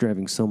it's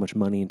driving so much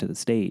money into the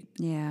state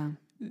Yeah.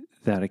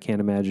 that I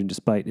can't imagine,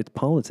 despite its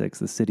politics,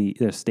 the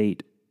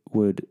state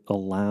would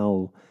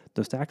allow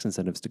those tax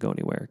incentives to go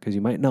anywhere because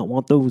you might not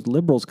want those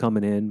liberals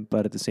coming in,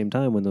 but at the same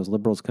time, when those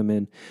liberals come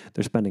in,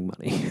 they're spending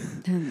money.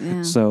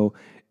 Yeah. So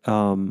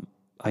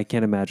I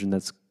can't imagine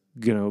that's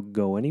going to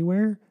go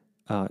anywhere.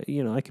 I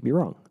could be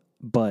wrong,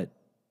 but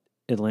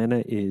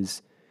Atlanta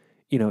is,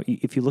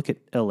 if you look at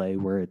LA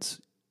where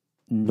it's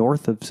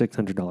north of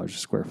 $600 a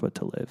square foot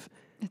to live,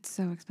 It's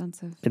so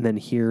expensive. and then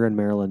here in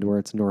Maryland where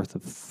it's north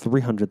of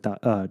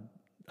 $300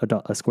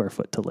 a square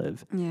foot to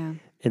live, Yeah.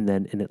 and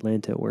then in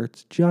Atlanta where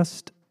it's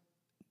just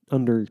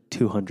under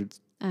 $200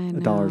 I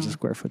know. a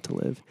square foot to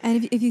live.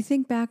 And if you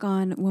think back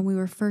on when we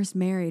were first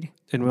married,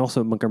 And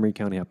Montgomery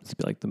County happens to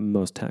be like the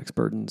most tax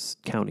burdens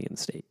county in the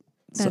state.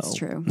 that's So,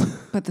 true.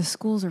 But the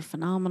schools are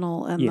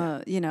phenomenal. And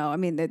Yeah.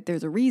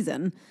 there's a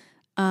reason.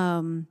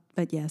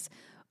 But yes,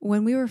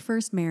 when we were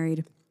first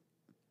married,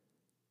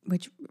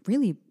 which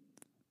really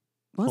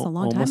was a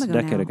long time almost a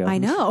ago decade now. ago. I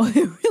know. It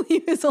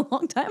really is a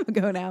long time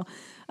ago now.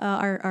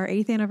 Our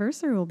 8th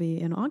anniversary will be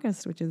in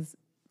August, which is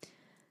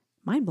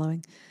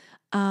mind-blowing.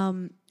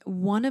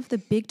 One of the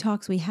big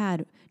talks we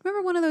had,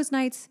 remember one of those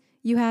nights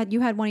you had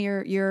one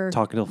of your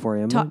talking till 4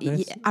 a.m.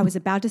 nights? I was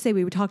about to say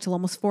we would talk till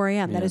almost 4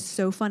 a.m. That Yeah. is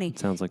so funny.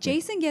 Sounds like me.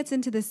 Jason gets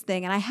into this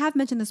thing, and I have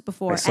mentioned this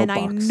before, My and I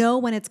soapbox. know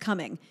when it's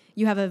coming.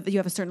 You have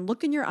a certain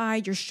look in your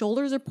eye, your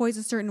shoulders are poised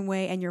a certain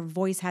way, and your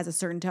voice has a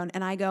certain tone.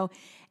 And I go,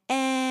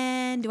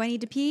 and do I need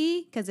to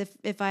pee? Because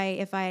if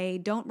I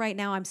don't right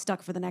now, I'm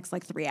stuck for the next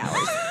 3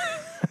 hours.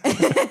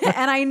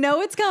 And I know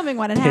it's coming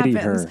when it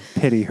happens.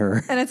 Pity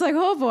her. And it's like,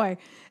 oh boy,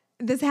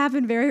 this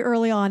happened very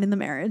early on in the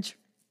marriage.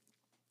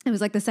 It was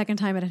like the second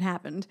time it had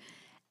happened.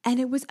 And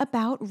it was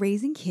about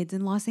raising kids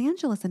in Los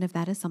Angeles and if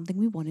that is something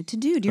we wanted to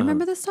do. Do you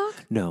remember this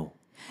talk? No.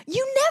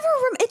 You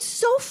never, it's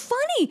so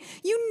funny.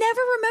 You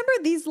never remember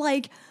these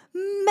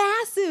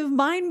massive,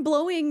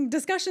 mind-blowing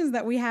discussions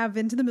that we have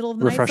into the middle of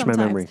the Refresh night my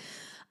sometimes. memory.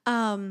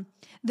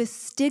 The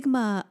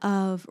stigma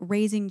of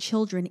raising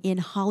children in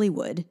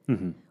Hollywood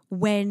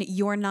when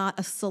you're not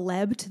a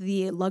celeb to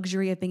the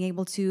luxury of being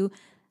able to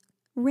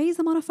raise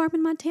them on a farm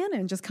in Montana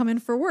and just come in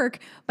for work,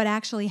 but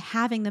actually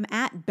having them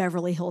at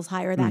Beverly Hills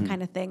High or that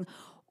kind of thing.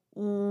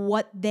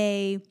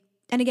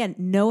 And again,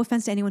 no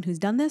offense to anyone who's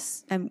done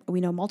this. And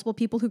we know multiple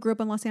people who grew up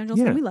in Los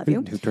Angeles and we love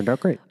you. Who turned out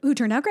great. Who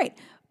turned out great.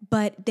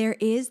 But there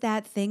is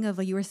that thing of,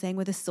 like you were saying,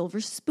 with a silver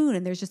spoon,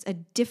 and there's just a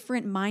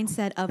different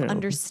mindset of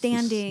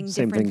understanding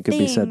Same different thing could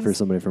things. be said for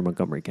somebody from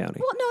Montgomery County.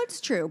 Well, no, it's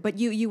true. But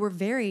you were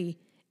very,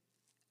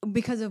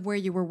 because of where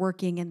you were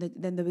working and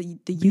the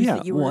youth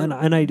that you were and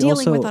I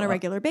dealing also, with on a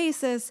regular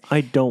basis.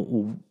 I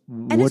wouldn't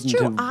it's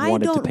true. have I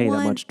wanted to don't pay that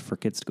want much for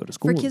kids to go to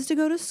school. For kids to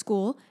go to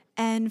school,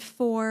 and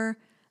for,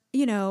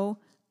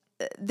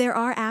 there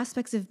are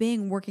aspects of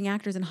being working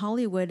actors in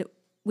Hollywood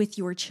with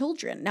your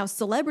children. Now,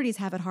 celebrities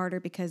have it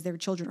harder because their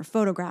children are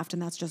photographed, and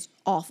that's just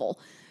awful.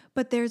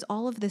 But there's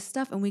all of this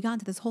stuff, and we got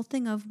into this whole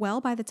thing of,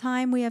 well, by the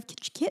time we have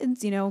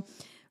kids,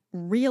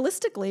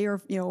 realistically or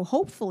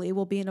hopefully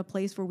we'll be in a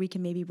place where we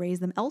can maybe raise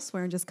them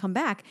elsewhere and just come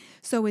back.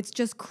 So it's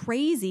just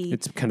crazy.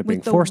 It's kind of being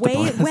with the forced way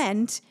upon it us.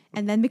 went,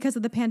 and then because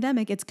of the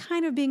pandemic, it's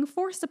kind of being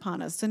forced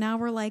upon us. So now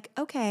we're like,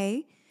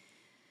 okay,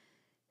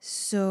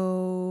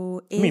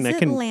 so is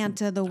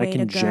Atlanta the way to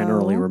go? I can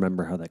generally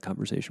remember how that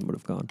conversation would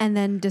have gone. And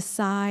then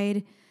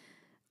decide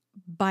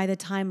by the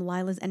time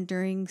Lila's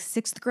entering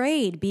 6th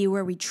grade, be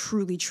where we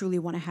truly, truly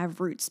want to have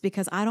roots,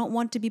 because I don't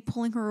want to be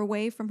pulling her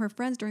away from her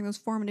friends during those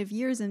formative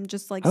years and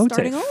just like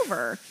starting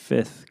over.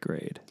 5th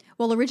grade.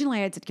 Well, originally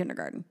I had said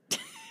kindergarten.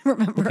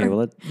 Remember? Okay,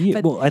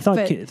 well, I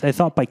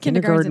thought by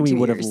kindergarten we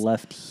would have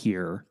left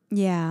here.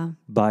 Yeah.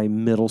 By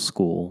middle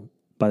school,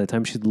 by the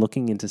time she's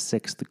looking into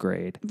 6th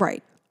grade.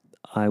 Right.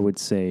 I would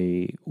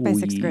say by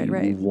 6th grade,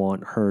 right.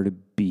 want her to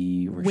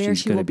be where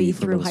she's going to be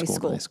through high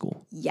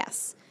school.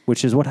 Yes.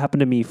 Which is what happened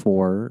to me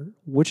for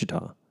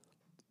Wichita,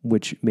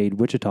 which made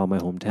Wichita my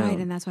hometown. Right,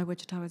 and that's why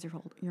Wichita was your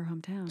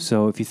hometown.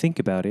 So if you think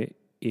about it,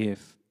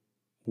 if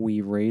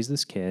we raise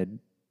this kid,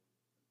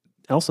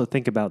 also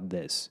think about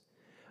this.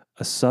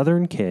 A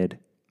Southern kid,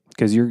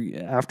 because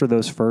after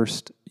those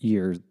first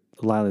years,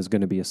 Lila's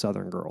going to be a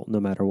Southern girl, no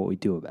matter what we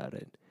do about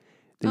it.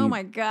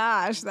 My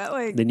gosh,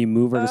 Then you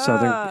move her to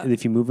Southern.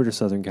 If you move her to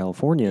Southern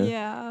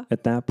California,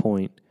 at that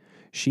point,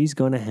 she's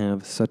going to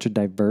have such a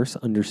diverse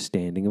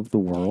understanding of the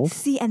world.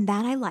 See, and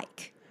that I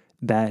like.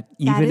 That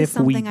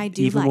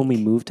when we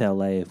move to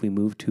LA, if we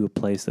move to a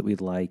place that we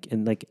like,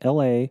 and like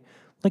LA,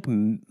 like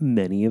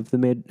many of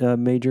the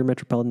major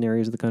metropolitan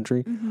areas of the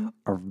country,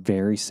 are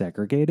very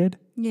segregated.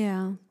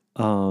 Yeah.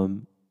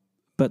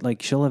 But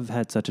like she'll have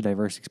had such a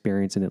diverse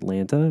experience in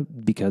Atlanta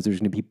because there's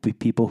going to be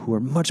people who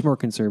are much more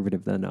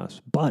conservative than us.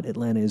 But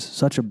Atlanta is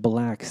such a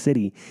black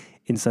city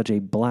in such a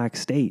black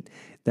state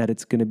that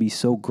it's going to be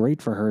so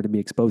great for her to be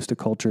exposed to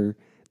culture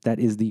that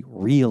is the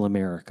real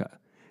America.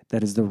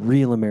 That is the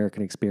real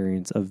American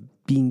experience of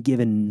being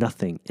given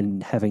nothing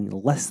and having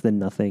less than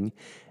nothing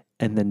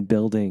and then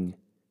building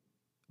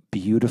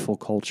beautiful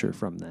culture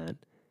from that.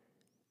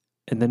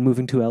 And then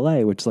moving to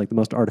LA, which is like the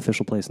most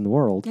artificial place in the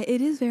world.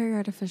 It is very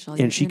artificial.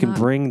 And she can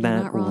bring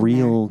that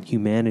real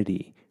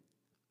humanity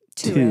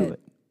to it.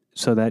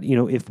 So that,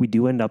 if we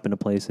do end up in a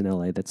place in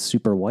LA that's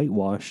super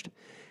whitewashed,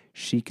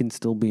 she can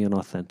still be an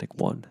authentic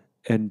one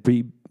and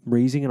be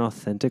raising an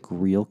authentic,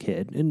 real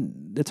kid.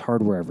 And it's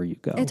hard wherever you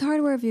go. It's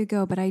hard wherever you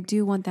go, but I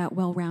do want that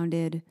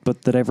well-rounded.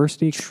 But the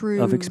diversity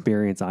of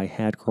experience I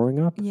had growing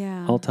up,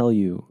 I'll tell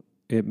you,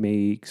 it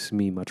makes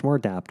me much more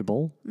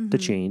adaptable to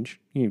change.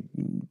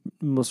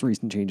 Most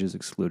recent changes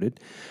excluded.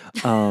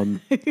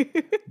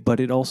 But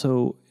it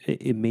also,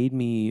 it made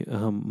me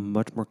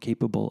much more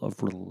capable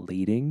of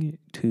relating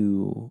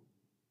to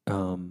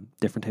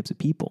different types of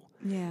people.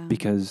 Yeah.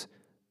 Because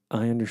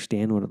I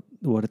understand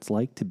what it's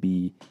like to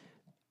be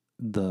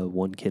the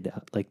one kid,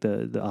 like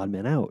the odd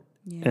man out.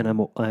 Yeah. And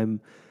I'm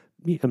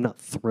not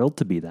thrilled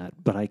to be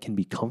that, but I can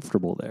be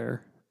comfortable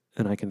there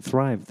and I can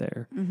thrive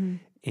there. Mm-hmm.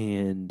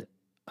 And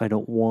I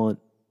don't want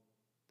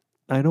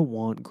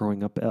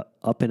growing up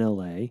in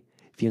LA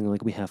feeling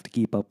like we have to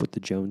keep up with the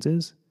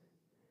Joneses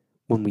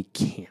when we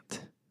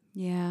can't.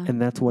 Yeah.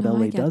 And that's what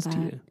LA does to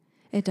you.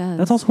 It does.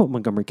 That's also what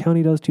Montgomery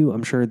County does to you.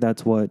 I'm sure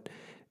that's what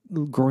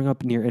growing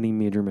up near any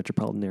major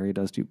metropolitan area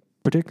does to you,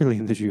 particularly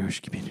in the Jewish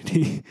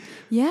community.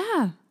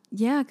 Yeah.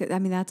 Yeah. I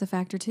mean, that's a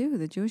factor too,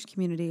 the Jewish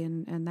community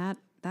and that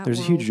There's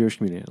a huge Jewish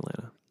community in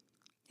Atlanta.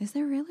 Is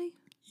there really?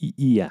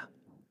 Yeah.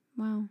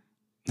 Wow.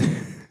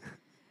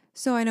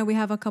 So I know we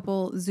have a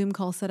couple Zoom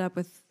calls set up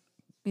with,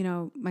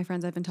 my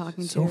friends I've been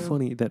talking to. So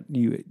funny that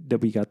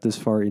we got this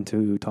far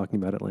into talking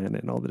about Atlanta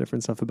and all the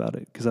different stuff about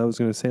it. Because I was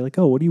going to say like,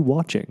 oh, what are you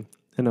watching?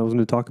 And I was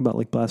going to talk about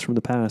like Blast from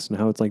the Past and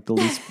how it's like the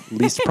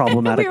least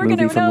problematic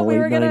movie from the late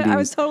 90s. I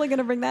was totally going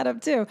to bring that up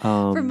too.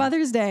 For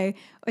Mother's Day,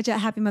 which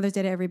happy Mother's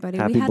Day to everybody.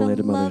 We had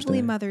a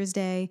lovely Mother's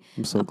Day.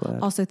 I'm so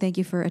glad. Also, thank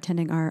you for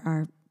attending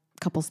our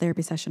couples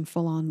therapy session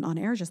full on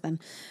air just then.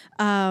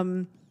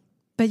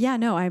 But yeah,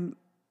 no, I'm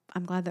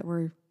glad that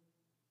we're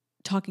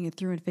talking it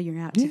through and figuring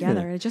it out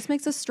together. It just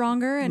makes us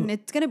stronger, and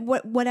it's going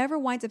to, whatever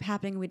winds up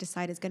happening, we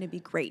decide is going to be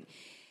great.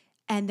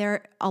 And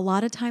there, a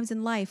lot of times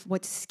in life,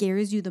 what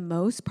scares you the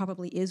most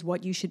probably is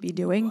what you should be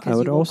doing,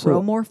 because you will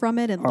grow more from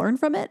it and learn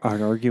from it.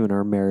 I'd argue in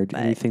our marriage,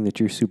 anything that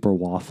you're super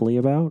waffly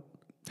about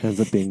ends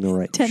up being the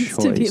right tends choice.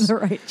 to be the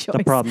right choice.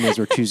 The problem is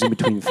we're choosing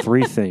between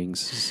three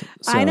things.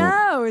 So. I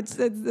know.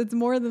 It's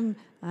more than,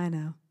 I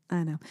know.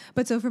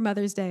 But so for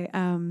Mother's Day,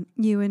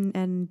 you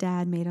and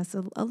Dad made us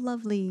a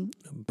lovely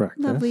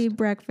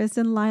breakfast,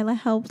 and Lila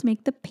helped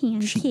make the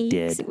pancakes. She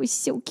did. It was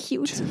so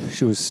cute.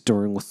 She was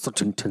stirring with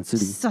such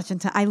intensity.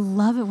 I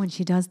love it when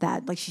she does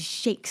that. Like, she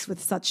shakes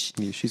with such.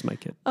 Yeah, she's my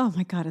kid. Oh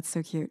my God, it's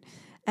so cute.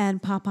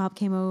 And Pop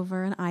came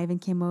over, and Ivan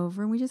came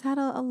over, and we just had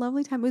a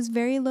lovely time. It was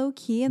very low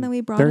key, and then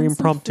we brought very in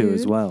impromptu some food.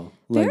 as well.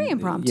 Very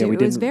impromptu. Yeah,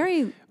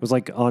 it was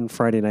like on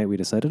Friday night we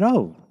decided, we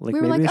were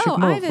maybe like, I should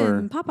come Ivan,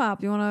 over.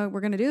 Pop,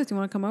 we're gonna do this. You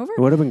want to come over? It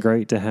would have been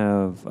great to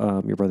have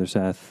your brother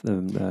Seth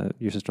and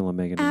your sister-in-law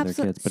Megan and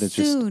their kids, but it's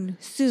soon,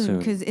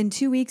 because in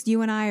 2 weeks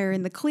you and I are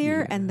in the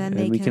clear, and then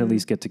we can at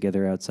least get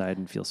together outside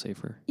and feel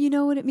safer. You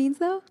know what it means,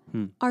 though?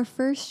 Our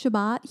first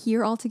Shabbat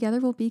here all together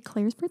will be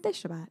Claire's birthday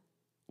Shabbat.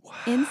 Wow.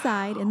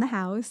 Inside in the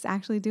house,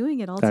 actually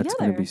doing it all together. That's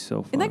going to be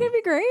so fun. Isn't that going to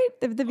be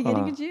great? The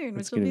beginning of June,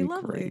 which will be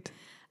lovely.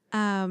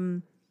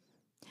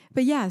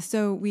 But yeah,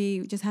 so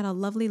we just had a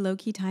lovely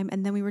low-key time,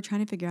 and then we were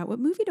trying to figure out what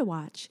movie to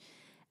watch.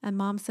 And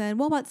Mom said,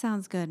 well, what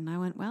sounds good? And I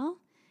went, well,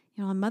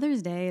 on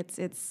Mother's Day,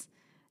 it's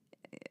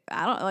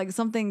I don't like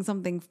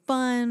something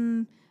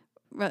fun,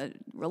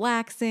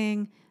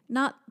 relaxing,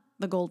 not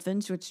The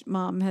Goldfinch, which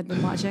Mom had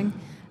been watching.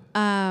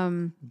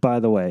 By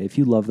the way, if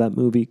you love that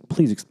movie,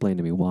 please explain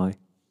to me why.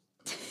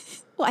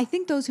 Well, I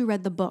think those who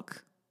read the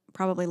book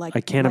probably liked it.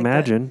 I can't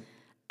imagine.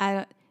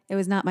 It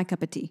was not my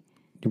cup of tea.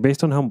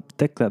 Based on how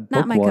thick that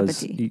book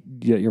was,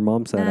 your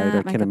mom said,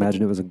 I can't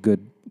imagine it was a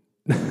good...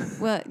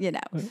 Well,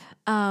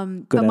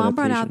 but Mom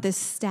brought out this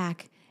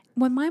stack.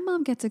 When my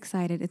mom gets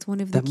excited, it's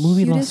one of the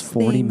cutest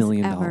things ever. That movie lost $40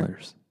 million.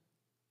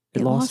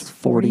 It lost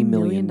 $40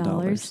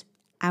 million.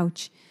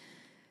 Ouch.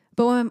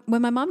 But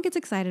when my mom gets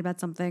excited about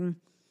something,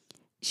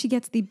 she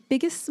gets the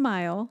biggest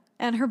smile,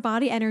 and her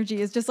body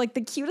energy is just like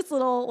the cutest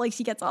little, like,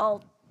 she gets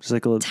all she's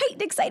like a tight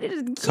and excited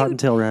and cute.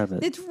 Cottontail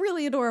rabbit. It's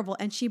really adorable.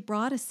 And she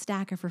brought a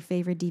stack of her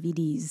favorite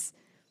DVDs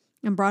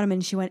and brought them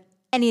in. She went,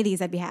 any of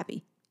these, I'd be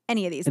happy.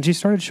 Any of these. And she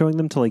started showing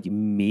them to like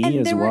me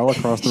as well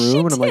across the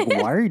room. And I'm like,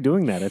 why are you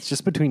doing that? It's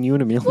just between you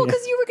and Amelia. Well,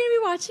 because you were going to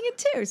be watching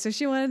it too. So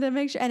she wanted to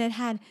make sure. And it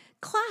had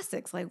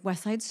classics like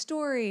West Side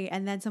Story,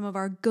 and then some of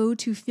our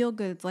go-to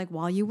feel-goods like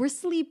While You Were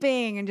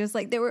Sleeping. And just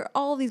like, there were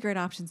all these great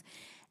options.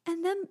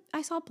 And then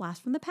I saw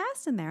Blast from the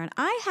Past in there. And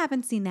I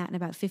haven't seen that in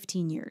about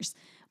 15 years.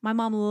 My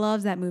mom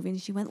loves that movie.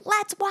 And she went,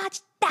 let's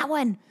watch that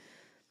one.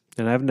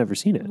 And I've never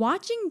seen it.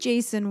 Watching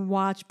Jason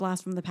watch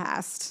Blast from the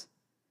Past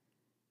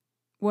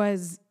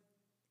was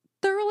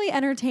thoroughly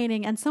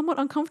entertaining and somewhat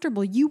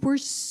uncomfortable. You were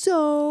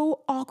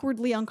so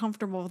awkwardly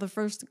uncomfortable for the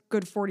first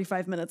good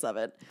 45 minutes of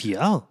it.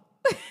 Yeah.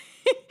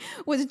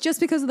 Was it just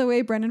because of the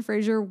way Brendan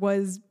Fraser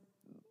was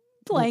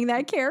playing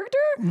that character?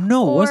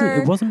 No, it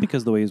wasn't. It wasn't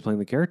because of the way he was playing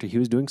the character. He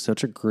was doing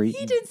such a great...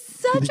 He did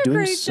such a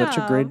great job. Such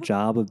a great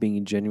job of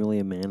being genuinely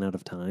a man out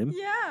of time.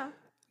 Yeah.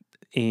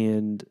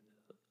 And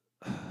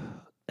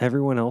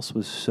everyone else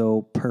was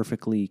so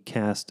perfectly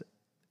cast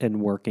and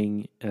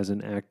working as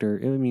an actor.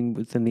 I mean,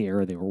 within the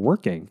era they were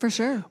working. For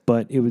sure.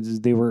 But it was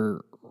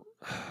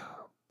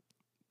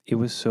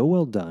so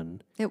well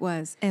done. It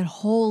was. It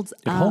holds up.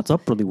 It holds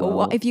up really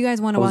well. If you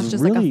guys want to watch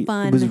just like a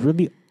fun... It was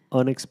really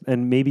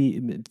and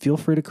maybe feel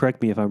free to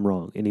correct me if I'm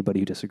wrong,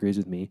 anybody who disagrees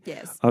with me.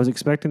 Yes. I was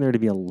expecting there to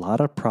be a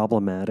lot of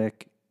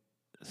problematic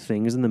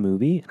things in the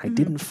movie. I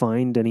didn't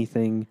find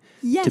anything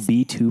to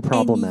be too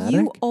problematic.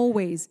 And you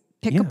always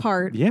pick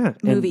apart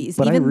movies.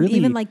 But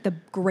even like the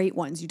great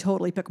ones, you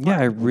totally pick apart.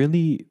 Yeah, I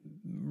really,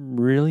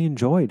 really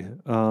enjoyed.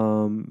 It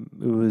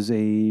was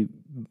I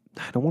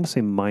don't want to say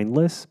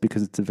mindless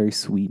because it's a very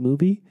sweet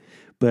movie,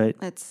 but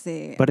let's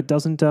see. But it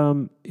doesn't.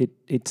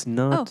 It's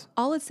not.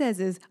 Oh, all it says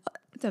is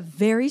it's a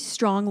very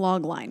strong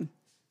log line.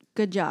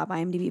 Good job,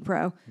 IMDb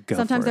Pro.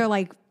 Sometimes they're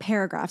like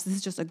paragraphs. This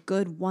is just a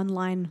good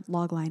one-line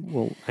log line.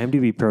 Well,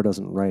 IMDb Pro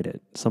doesn't write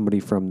it. Somebody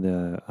from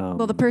the...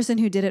 the person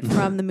who did it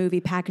from the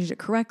movie packaged it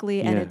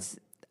correctly, and it's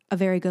a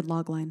very good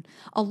log line.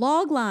 A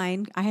log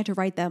line, I had to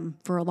write them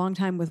for a long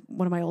time with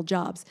one of my old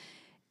jobs,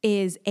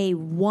 is a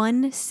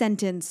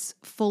one-sentence,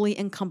 fully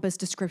encompassed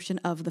description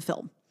of the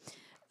film.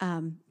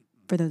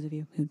 For those of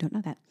you who don't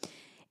know that.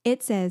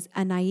 It says,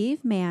 a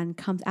naive man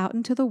comes out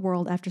into the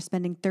world after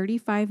spending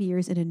 35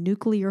 years in a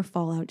nuclear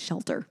fallout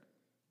shelter.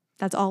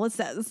 That's all it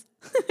says.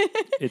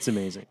 It's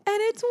amazing. And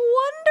it's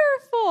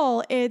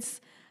wonderful.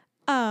 It's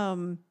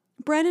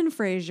Brendan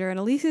Fraser and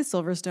Alicia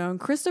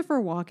Silverstone,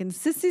 Christopher Walken,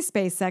 Sissy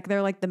Spacek.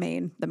 They're like the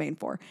main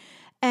four.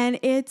 And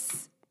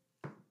it's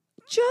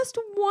just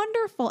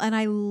wonderful. And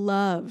I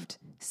loved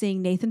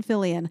seeing Nathan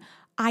Fillion.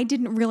 I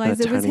didn't realize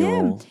it was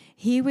him.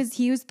 He was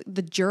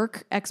the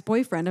jerk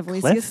ex-boyfriend of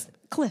Alicia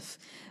Cliff.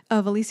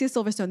 of Alicia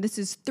Silverstone. This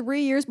is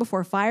 3 years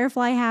before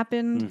Firefly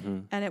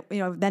happened, and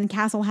then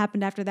Castle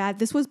happened after that.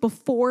 This was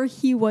before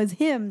he was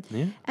him,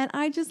 and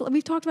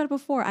we've talked about it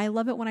before. I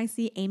love it when I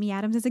see Amy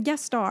Adams as a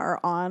guest star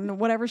on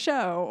whatever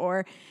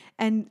show,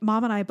 and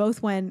Mom and I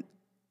both went,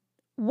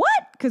 "What?"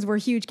 Because we're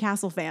huge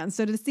Castle fans.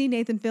 So to see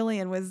Nathan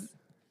Fillion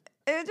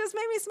it just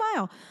made me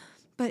smile.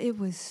 But it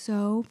was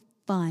so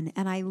fun,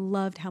 and I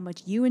loved how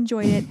much you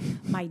enjoyed it.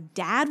 My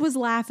dad was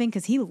laughing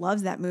because he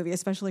loves that movie,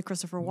 especially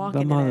Christopher Walken.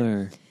 The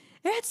mother.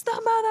 It's the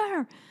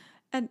mother.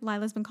 And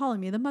Lila's been calling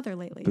me the mother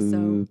lately.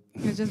 So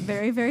it was just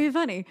very, very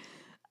funny.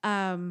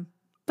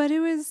 But it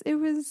was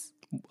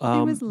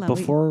lovely.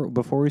 Before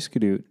we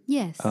skedoot,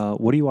 Yes.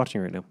 what are you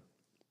watching right now?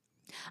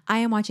 I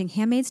am watching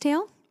Handmaid's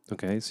Tale.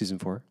 Okay, season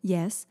 4.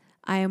 Yes.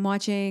 I am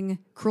watching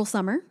Cruel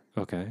Summer.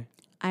 Okay.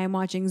 I am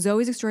watching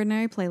Zoe's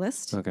Extraordinary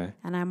Playlist. Okay.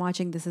 And I'm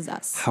watching This Is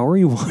Us. How are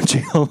you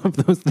watching all of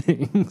those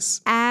things?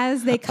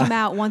 As they come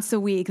out once a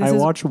week. I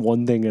watch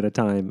one thing at a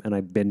time and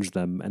I binge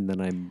them and then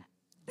I'm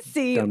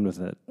done with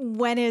it.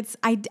 When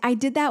I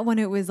did that when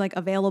it was like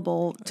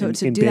available to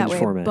in do that way.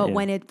 format, but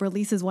when it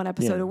releases one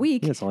episode a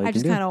week, I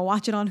just kind of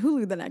watch it on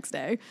Hulu the next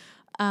day.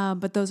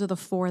 But those are the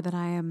 4 that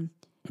I am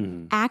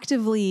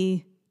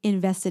actively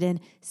invested in.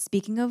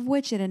 Speaking of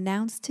which, it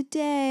announced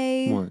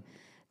today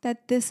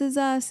that This Is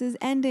Us is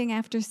ending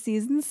after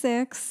season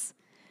 6,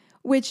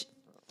 which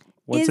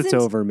once it's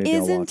over, maybe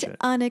I'll watch it.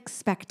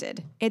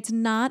 Unexpected. It's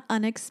not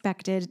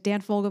unexpected.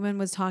 Dan Fogelman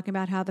was talking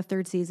about how the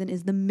 3rd season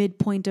is the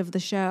midpoint of the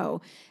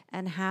show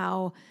and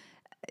how...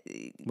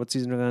 What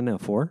season are we on now?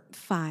 4?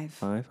 5.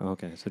 5? Oh,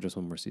 okay, so just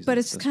one more season. But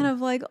it's kind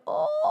of like,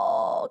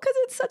 because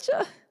it's such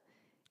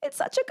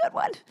a good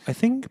one. I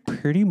think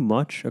pretty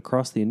much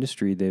across the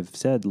industry, they've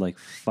said like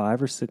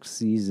 5 or 6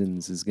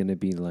 seasons is going to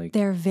be like...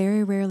 They're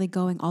very rarely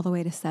going all the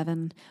way to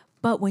 7.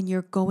 But when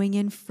you're going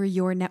in for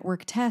your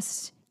network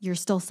test, you're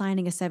still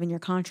signing a 7-year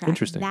contract.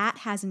 Interesting. That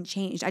hasn't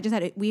changed.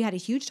 We had a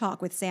huge talk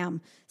with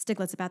Sam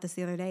Stiglitz about this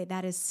the other day.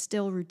 That is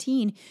still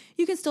routine.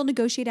 You can still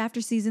negotiate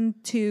after season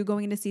 2,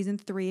 going into season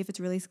 3 if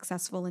it's really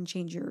successful and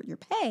change your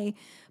pay,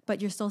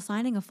 but you're still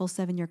signing a full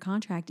 7-year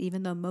contract,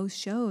 even though most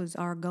shows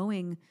are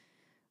going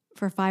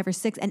for 5 or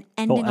 6 and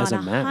ending on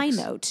a high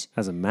note.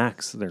 As a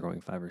max, they're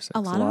going 5 or 6. A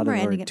lot of them are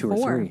ending at 2 4.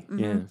 or 3. Mm-hmm.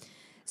 Yeah.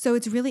 So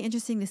it's really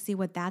interesting to see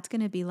what that's going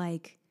to be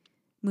like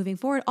moving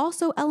forward.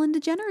 Also, Ellen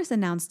DeGeneres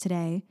announced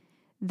today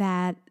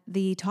that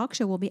the talk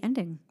show will be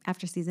ending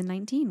after season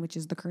 19, which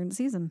is the current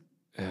season.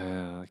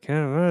 I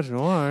can't imagine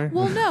why.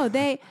 Well, no.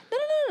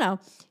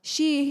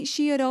 She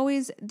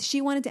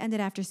wanted to end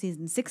it after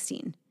season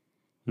 16.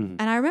 Mm-hmm.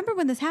 And I remember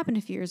when this happened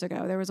a few years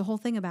ago, there was a whole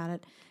thing about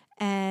it.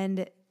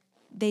 And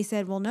they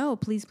said, well, no,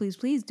 please, please,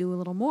 please do a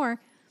little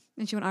more.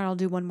 And she went, all right, I'll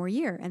do 1 more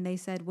year. And they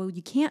said, well,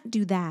 you can't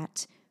do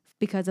that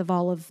because of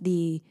all of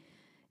the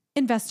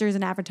investors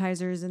and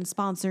advertisers and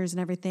sponsors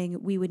and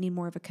everything. We would need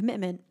more of a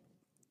commitment.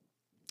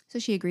 So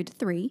she agreed to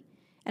 3.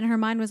 And her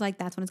mind was like,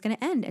 that's when it's going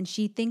to end. And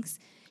she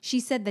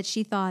said that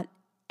she thought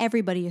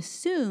everybody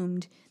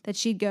assumed that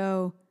she'd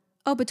go,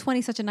 oh, but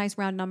 20 is such a nice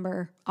round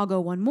number. I'll go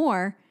 1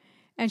 more.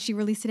 And she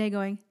released today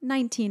going,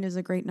 19 is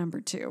a great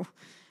number too.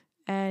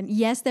 And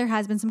yes, there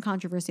has been some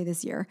controversy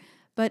this year,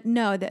 but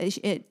no,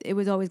 it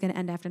was always going to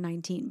end after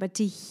 19. But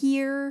to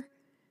hear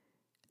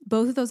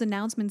both of those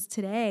announcements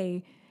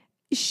today,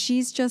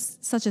 she's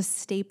just such a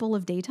staple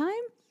of daytime.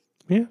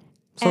 Yeah.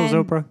 So is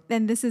Oprah.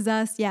 And This Is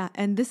Us, yeah.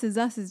 And This Is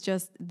Us is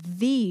just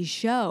the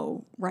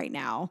show right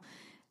now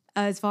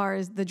as far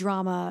as the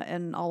drama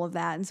and all of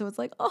that. And so it's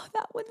like, oh,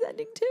 that one's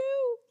ending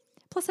too.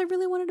 Plus, I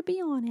really wanted to be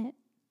on it.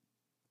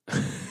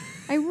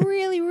 I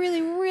really,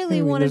 really,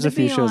 really wanted to be on it. There's a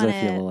few shows I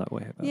feel that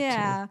way about.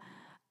 Yeah.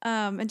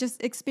 And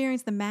just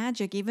experience the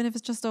magic, even if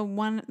it's just a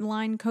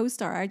 1-line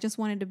co-star. I just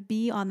wanted to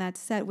be on that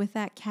set with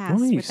that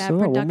cast, with that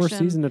production. 1 more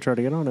season to try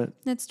to get on it.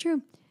 That's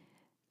true.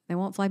 They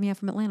won't fly me out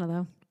from Atlanta,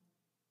 though.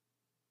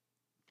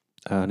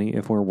 Honey,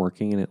 if we're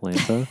working in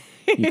Atlanta,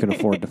 you can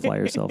afford to fly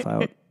yourself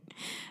out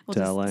we'll to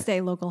just LA. Stay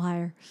local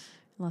hire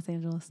in Los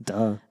Angeles.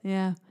 Duh.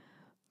 Yeah.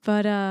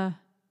 But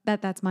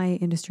that's my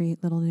industry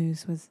little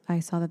news was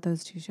I saw that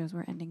those 2 shows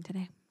were ending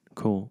today.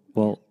 Cool.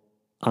 Well,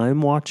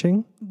 I'm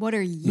watching. What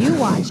are you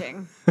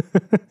watching?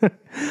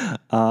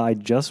 I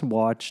just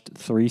watched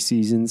 3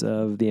 seasons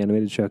of the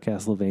animated show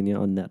Castlevania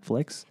on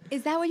Netflix.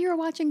 Is that what you were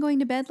watching going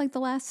to bed like the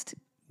last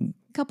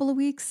couple of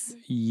weeks?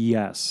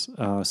 Yes.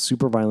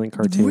 Super violent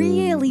cartoon.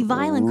 Really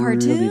violent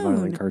cartoon. Really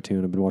violent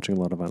cartoon. I've been watching a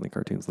lot of violent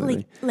cartoons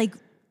lately. Like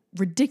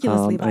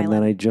ridiculously violent. And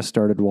then I just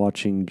started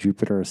watching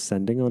Jupiter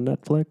Ascending on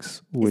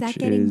Netflix, which is that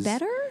getting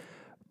better?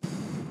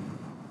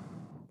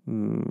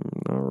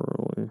 Not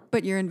really.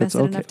 But you're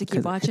invested enough to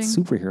keep watching? It's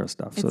superhero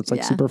stuff, so it's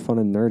like super fun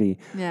and nerdy.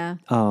 Yeah.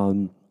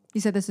 You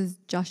said this is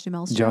Josh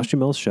Duhamel's show? Josh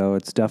Duhamel's show.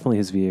 It's definitely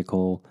his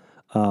vehicle.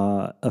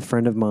 A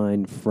friend of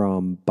mine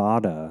from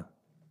BADA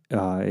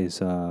is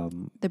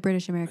the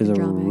British American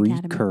Drama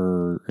Academy.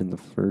 Recur in the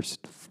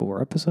first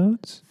 4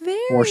 episodes. Very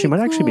Or she might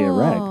actually be a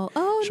reg.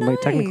 Oh, she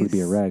might technically be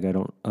a reg. I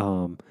don't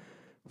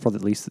for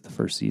at least the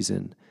first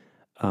season.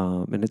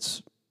 And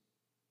it's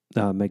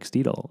Meg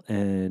Steedle,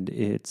 and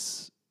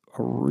it's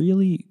a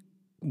really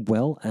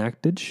well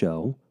acted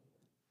show.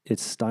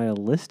 It's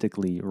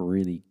stylistically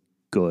really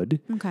good.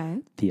 Okay.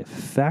 The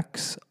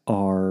effects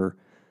are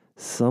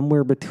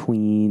somewhere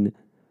between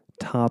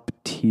top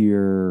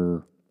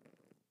tier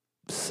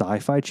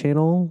sci-fi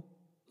channel,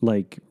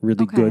 like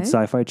really good Okay.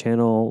 sci-fi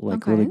channel,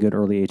 like really Okay. good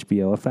early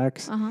HBO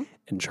effects, Uh-huh.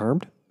 and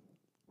Charmed.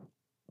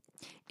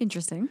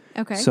 Interesting.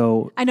 Okay.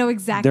 So I know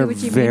exactly they're what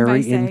you mean by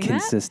very saying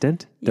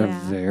inconsistent. that. They're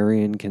Yeah.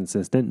 very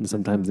inconsistent, and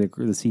sometimes the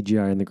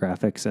CGI and the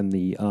graphics and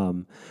the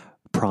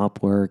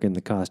prop work and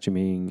the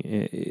costuming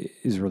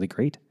is really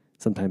great.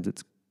 Sometimes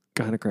it's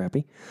kind of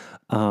crappy.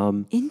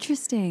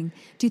 Interesting.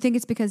 Do you think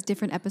it's because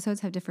different episodes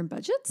have different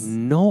budgets?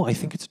 No, I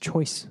think it's a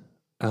choice.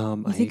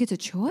 You think it's a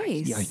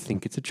choice? Yeah, I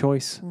think it's a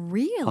choice.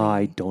 Really?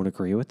 I don't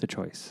agree with the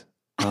choice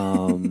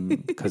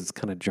because it's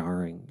kind of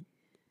jarring.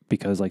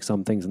 Because like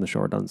some things in the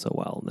show are done so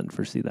well, and then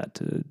foresee that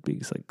to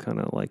be like kind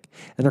of like,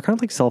 and they're kind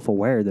of like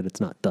self-aware that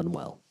it's not done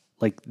well.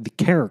 Like the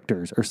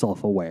characters are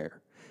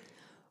self-aware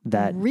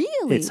that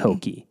Really? it's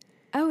hokey,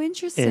 Oh,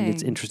 interesting. and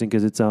it's interesting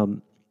because it's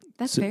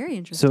That's so- very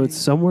interesting. So it's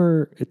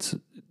somewhere, it's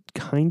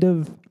kind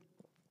of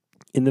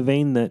in the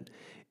vein that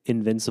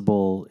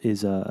Invincible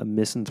is a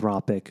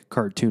misanthropic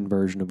cartoon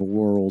version of a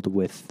world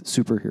with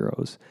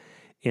superheroes.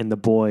 And The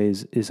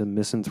Boys is a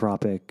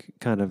misanthropic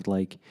kind of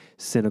like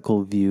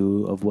cynical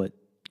view of what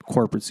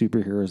corporate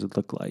superheroes would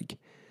look like.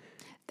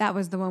 That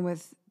was the one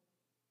with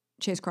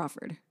Chase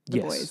Crawford, The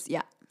Yes. Boys.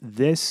 Yeah.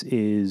 This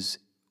is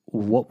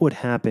what would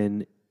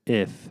happen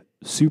if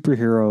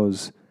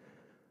superheroes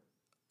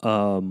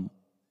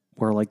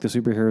were like the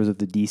superheroes of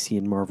the DC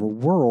and Marvel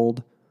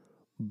world,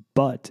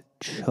 but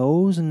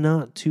chose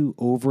not to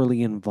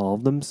overly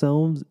involve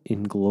themselves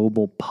in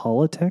global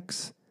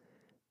politics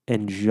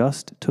and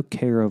just took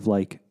care of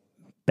like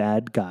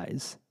bad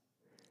guys.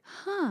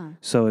 Huh.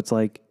 So it's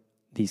like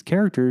these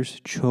characters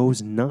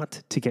chose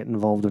not to get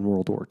involved in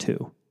World War II,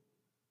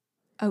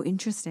 Oh,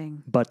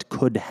 interesting. but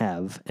could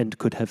have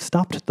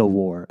stopped the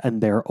war,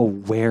 and they're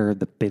aware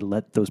that they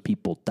let those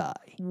people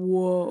die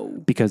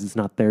Whoa. because it's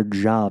not their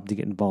job to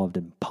get involved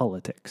in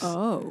politics.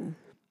 Oh.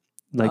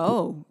 Like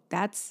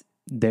That's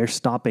they're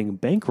stopping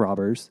bank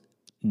robbers,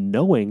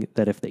 knowing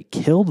that if they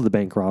killed the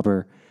bank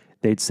robber,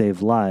 they'd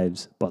save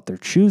lives, but they're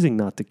choosing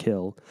not to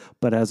kill.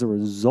 But as a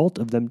result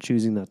of them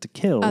choosing not to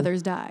kill,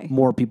 others die.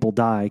 more people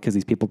die because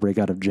these people break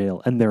out of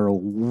jail, and they're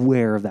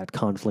aware of that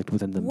conflict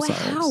within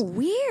themselves. Wow,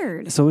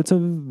 weird. So it's a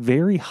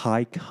very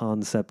high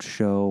concept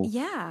show.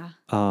 Yeah.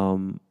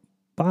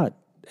 But,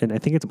 and I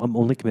think I'm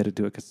only committed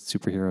to it because it's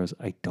superheroes.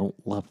 I don't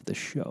love the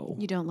show.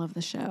 You don't love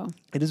the show.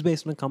 It is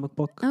based on a comic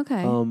book.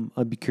 Okay.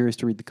 I'd be curious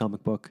to read the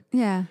comic book.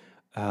 Yeah.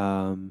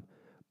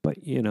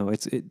 But you know,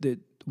 it's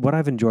what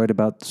I've enjoyed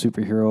about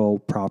superhero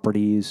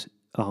properties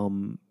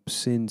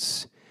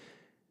since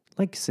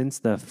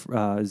the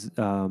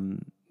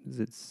is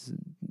it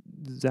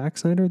Zack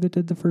Snyder that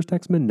did the first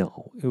X-Men?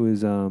 No, it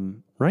was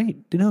right.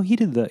 No, he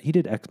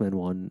did X-Men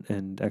 1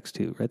 and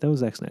X2, right? That was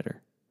Zack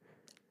Snyder.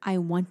 I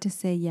want to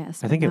say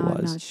yes. I think it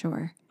I'm was. not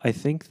sure. I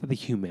think that the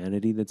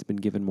humanity that's been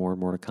given more and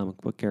more to comic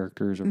book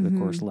characters over the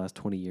course of the last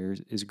 20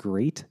 years is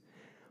great.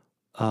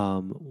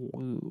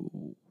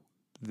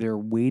 They're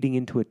wading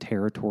into a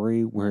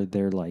territory where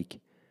they're like,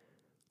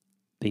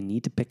 they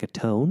need to pick a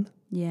tone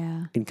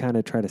Yeah. and kind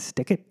of try to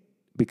stick it,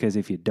 because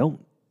if you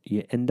don't,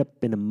 you end up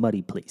in a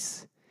muddy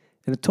place.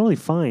 And it's totally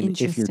fine if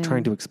you're Interesting.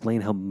 trying to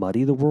explain how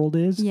muddy the world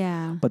is.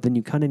 Yeah. But then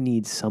you kind of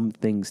need some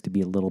things to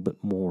be a little bit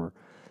more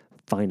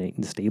finite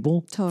and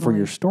stable for Totally.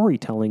 your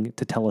storytelling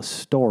to tell a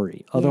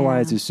story.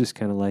 Otherwise, Yeah. it's just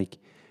kind of like,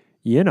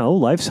 you know,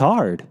 life's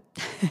hard.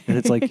 And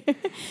it's like,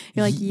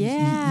 You're like, you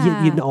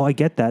yeah. know, I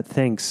get that.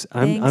 Thanks.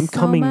 I'm Thanks so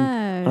coming.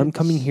 I'm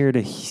coming much. here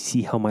to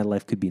see how my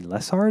life could be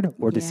less hard,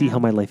 or to see Yeah. how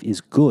my life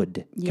is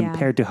good Yeah.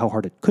 compared to how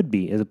hard it could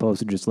be, as opposed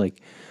to just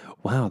like,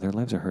 wow, their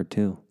lives are hard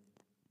too.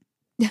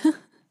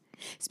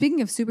 Speaking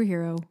of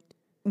superhero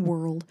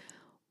world,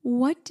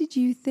 what did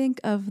you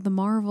think of the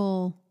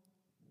Marvel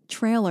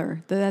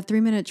trailer? That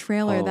 3-minute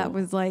trailer that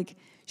was like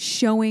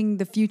showing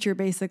the future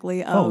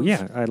basically of Oh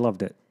yeah, I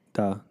loved it.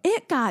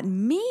 It got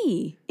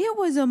me. It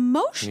was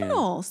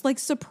emotional. Like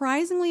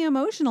surprisingly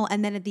emotional.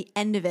 And then at the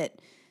end of it,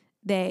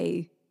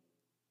 they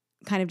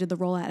kind of did the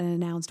rollout and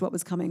announced what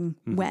was coming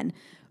when.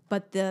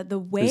 But the It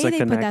way was like they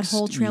the put that next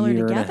whole trailer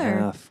year together, and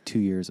a half, 2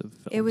 years of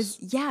films. it was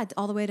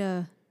all the way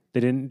to They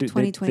didn't have the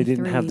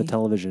 2023.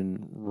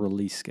 television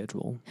release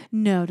schedule.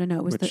 no.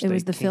 It was Which it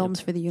was they the films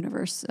can't. for the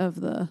universe of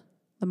the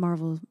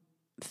Marvel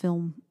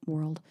film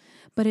world.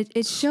 But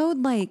it showed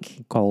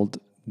like Called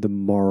the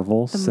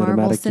Marvel the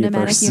Marvel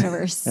Cinematic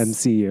Universe.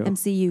 MCU.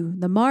 MCU,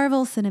 the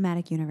Marvel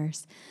Cinematic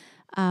Universe.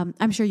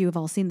 I'm sure you have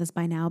all seen this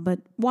by now, but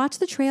watch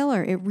the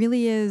trailer. It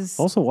really is.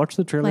 Also, watch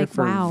the trailer Like,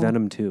 for wow.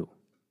 Venom 2.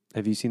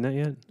 Have you seen that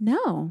yet?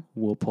 No,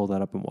 We'll pull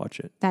that up and watch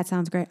it. that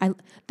sounds great.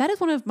 That is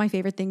one of my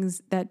favorite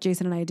things that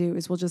Jason and I do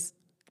is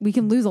we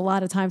can lose a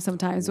lot of time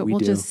sometimes, but We we'll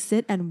do. just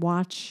sit and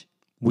watch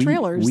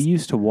trailers. We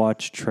used to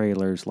watch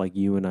trailers like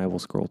you and I will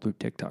scroll through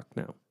TikTok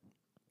now.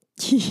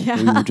 Yeah.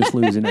 We would just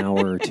lose an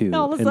hour or two.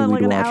 All of a and then sudden,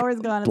 like we'd an watch, hour is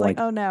gone. It's like,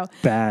 oh no.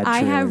 bad I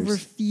have trailers.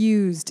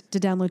 refused to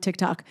download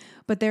TikTok,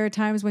 but there are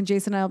times when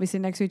Jason and I will be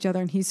sitting next to each other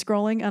and he's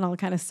scrolling and I'll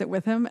kind of sit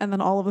with him. And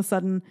then all of a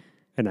sudden,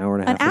 An hour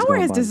and a half. an hour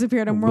has gone by.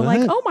 disappeared and we're like,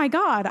 What? oh my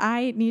God,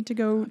 I need to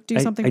go do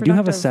something I productive. do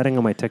have a setting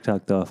on my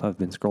TikTok, though. If I've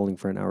been scrolling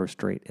for an hour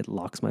straight, it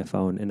locks my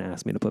phone and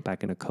asks me to put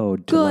back in a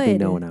code to let me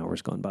Good. know an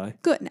hour's gone by.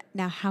 Good.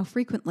 Now, how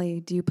frequently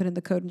do you put in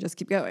the code and just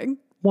keep going?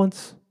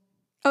 Once.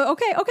 Oh,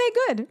 okay. Okay,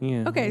 good.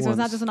 Yeah, Okay, so it's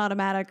not once. just an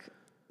automatic,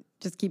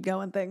 just keep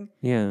going thing.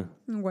 Yeah.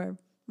 Well,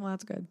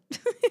 that's good.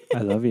 I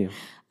love you.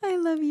 I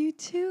love you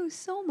too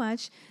so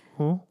much.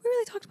 Well, We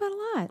really talked about a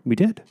lot, we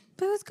did.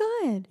 but it was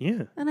good.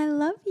 Yeah. And I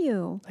love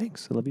you.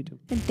 Thanks. I love you too.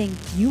 And thank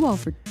you all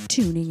for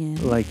tuning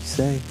in. Like you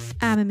say,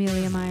 I'm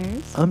Amelia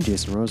Myers. I'm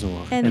Jason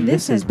Rosenwald. And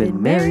this has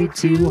been Married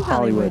to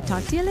Hollywood.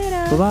 Talk to you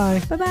later.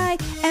 Bye-bye. Bye-bye.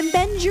 And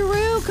Ben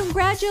Giroux,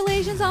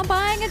 congratulations on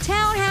buying a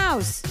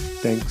townhouse.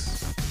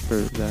 Thanks for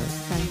that.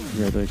 Sorry.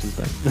 Congratulations,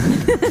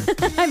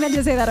 Ben. I meant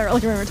to say that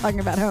earlier when we were talking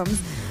about homes.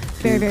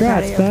 Very, very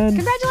proud of you. Congrats, Ben.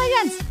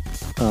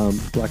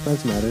 Congratulations. Black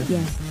Lives Matter.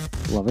 Yes.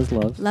 Love is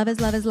love. Love is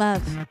love is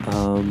love.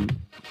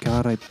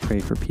 God, I pray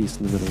for peace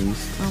in the Middle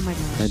East. Oh my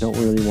gosh. I don't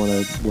really want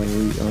to weigh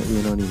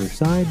in on either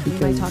side We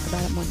because might talk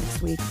about it more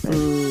next week, but I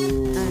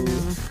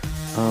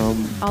know.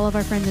 All of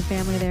our friends and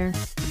family there.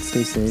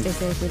 Stay safe. Stay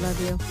safe. We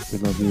love you. We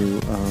love you.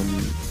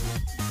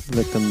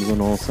 Victims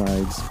on all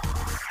sides.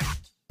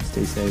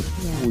 Stay safe.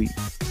 Yeah. We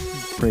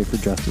pray for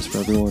justice for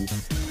everyone.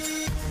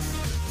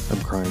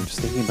 I'm crying just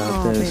thinking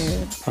about Oh,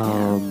 this.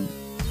 babe.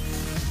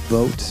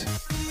 Vote.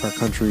 Our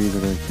country is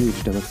in a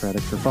huge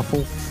democratic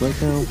kerfuffle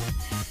right now.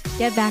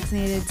 Get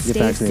vaccinated. Get Stay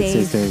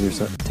vaccinated. safe.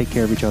 Stay safe. Take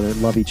care of each other.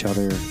 Love each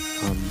other.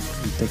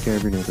 Take care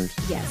of your neighbors.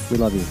 Yes. We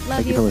love you. Love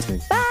Thank you you. for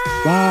listening. Bye.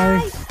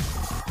 Bye.